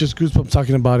just goosebumps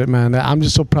talking about it, man. I'm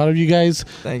just so proud of you guys.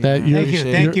 Thank that you. you're-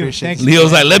 Thank you. Appreciate it.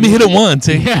 Leo's like, let me hit it once,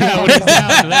 eh? Yeah, what is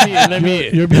that? Let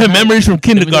me. You're Memories from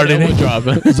kindergarten, Let me eh? drop.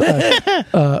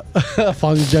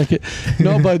 Fonzie jacket.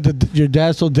 No, but your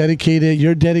dad's so dedicated.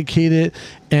 You're dedicated,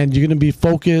 and you're gonna be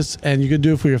focused, and you're gonna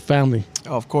do it for your family.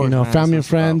 Oh, of course. man. Family and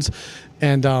That's what it's friends.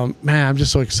 And man, I'm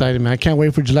just so excited, man. I can't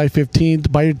wait for July 15th.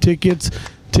 Buy your tickets.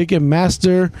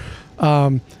 Ticketmaster.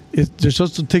 There's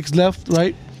just some tickets left,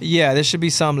 right? about. Yeah, there should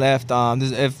be some left.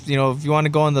 If you want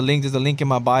to go on the link, there's a link in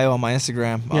my bio on my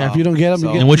Instagram. Yeah, if you don't get them, so-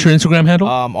 you get And what's your Instagram handle?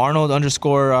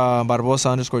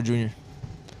 Arnold_Barboza_Jr.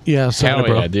 Yeah, so Hell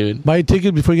yeah, dude. buy a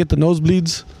ticket before you get the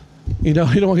nosebleeds. You don't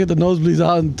want to get the nosebleeds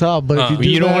out on top, but if you do,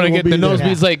 You don't that, want to it get the won't be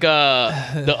nosebleeds like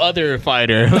the other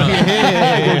fighter.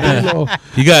 there.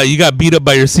 You got beat up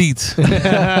by your seats.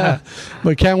 But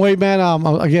can't wait, man.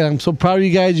 Again, I'm so proud of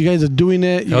you guys. You guys are doing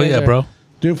it. You Oh guys yeah, are bro.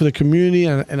 doing it for the community,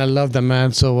 and I love that,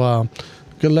 man. So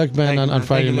good luck, man, on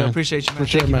Friday, Thank you, man. Appreciate you, man. For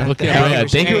sure, Thank you, man. Okay, Hell yeah.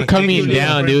 Thank you for coming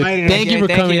down, dude. Thank you for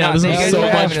coming down. This was so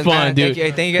much fun, dude.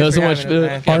 Thank you That was guys so for much. having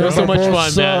us, man. That was so much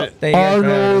fun, man. Thank you guys for having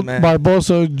us, Arnold man.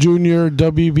 Barboza Jr.,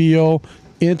 WBO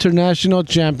international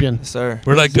champion. Yes, sir.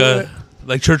 We're like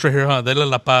church right here, huh? Dele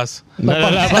la paz. Right?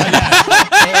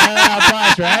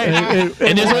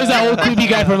 And there's always that old creepy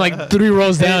guy from like 3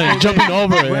 rows down jumping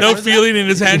over it. No feeling in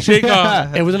his handshake.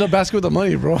 It was in a basket with the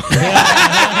money, bro.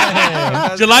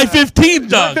 July 15th,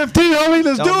 dog. 15, homie,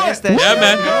 let's Don't do miss it. that. Yeah,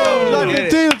 man. Go. July Get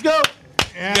it. 15, let's go.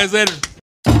 You guys later.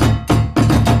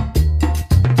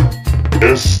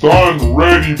 Están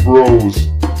Ready Bros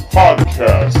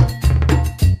Podcast.